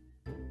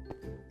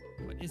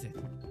 What is it?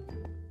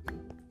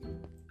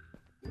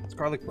 It's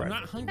garlic I'm bread.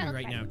 not hungry Garlic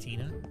right bread. now,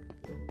 Tina.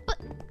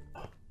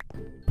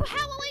 But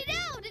how will we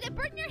know? Did it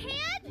burn your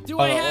hand? Do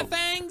I have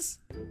fangs?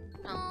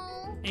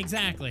 No.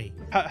 Exactly.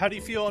 How do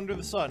you feel under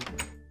the sun?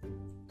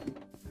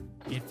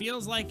 It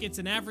feels like it's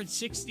an average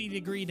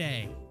 60-degree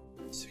day.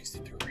 60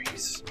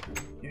 degrees.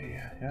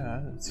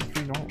 Yeah. It seems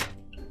pretty normal.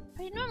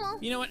 Pretty normal.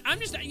 You know what?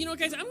 You know what,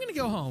 guys? I'm gonna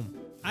go home.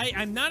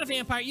 I'm not a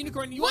vampire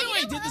unicorn. You wanna know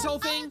why I did this whole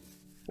thing?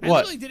 I What?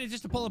 literally did it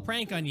just to pull a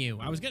prank on you.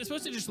 I was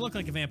supposed to just look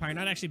like a vampire,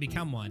 not actually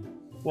become one.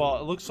 Well,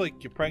 it looks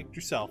like you pranked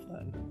yourself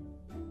then.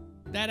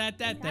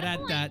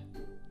 Da-da-da-da-da-da.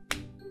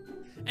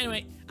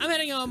 Anyway, I'm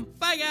heading home.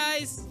 Bye,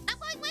 guys. I'm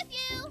going with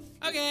you.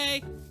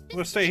 Okay. I'm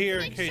gonna stay here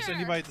in Make case sure.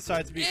 anybody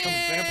decides to become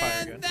a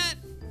vampire again. That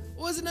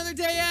was another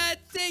day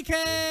at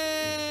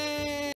daycare.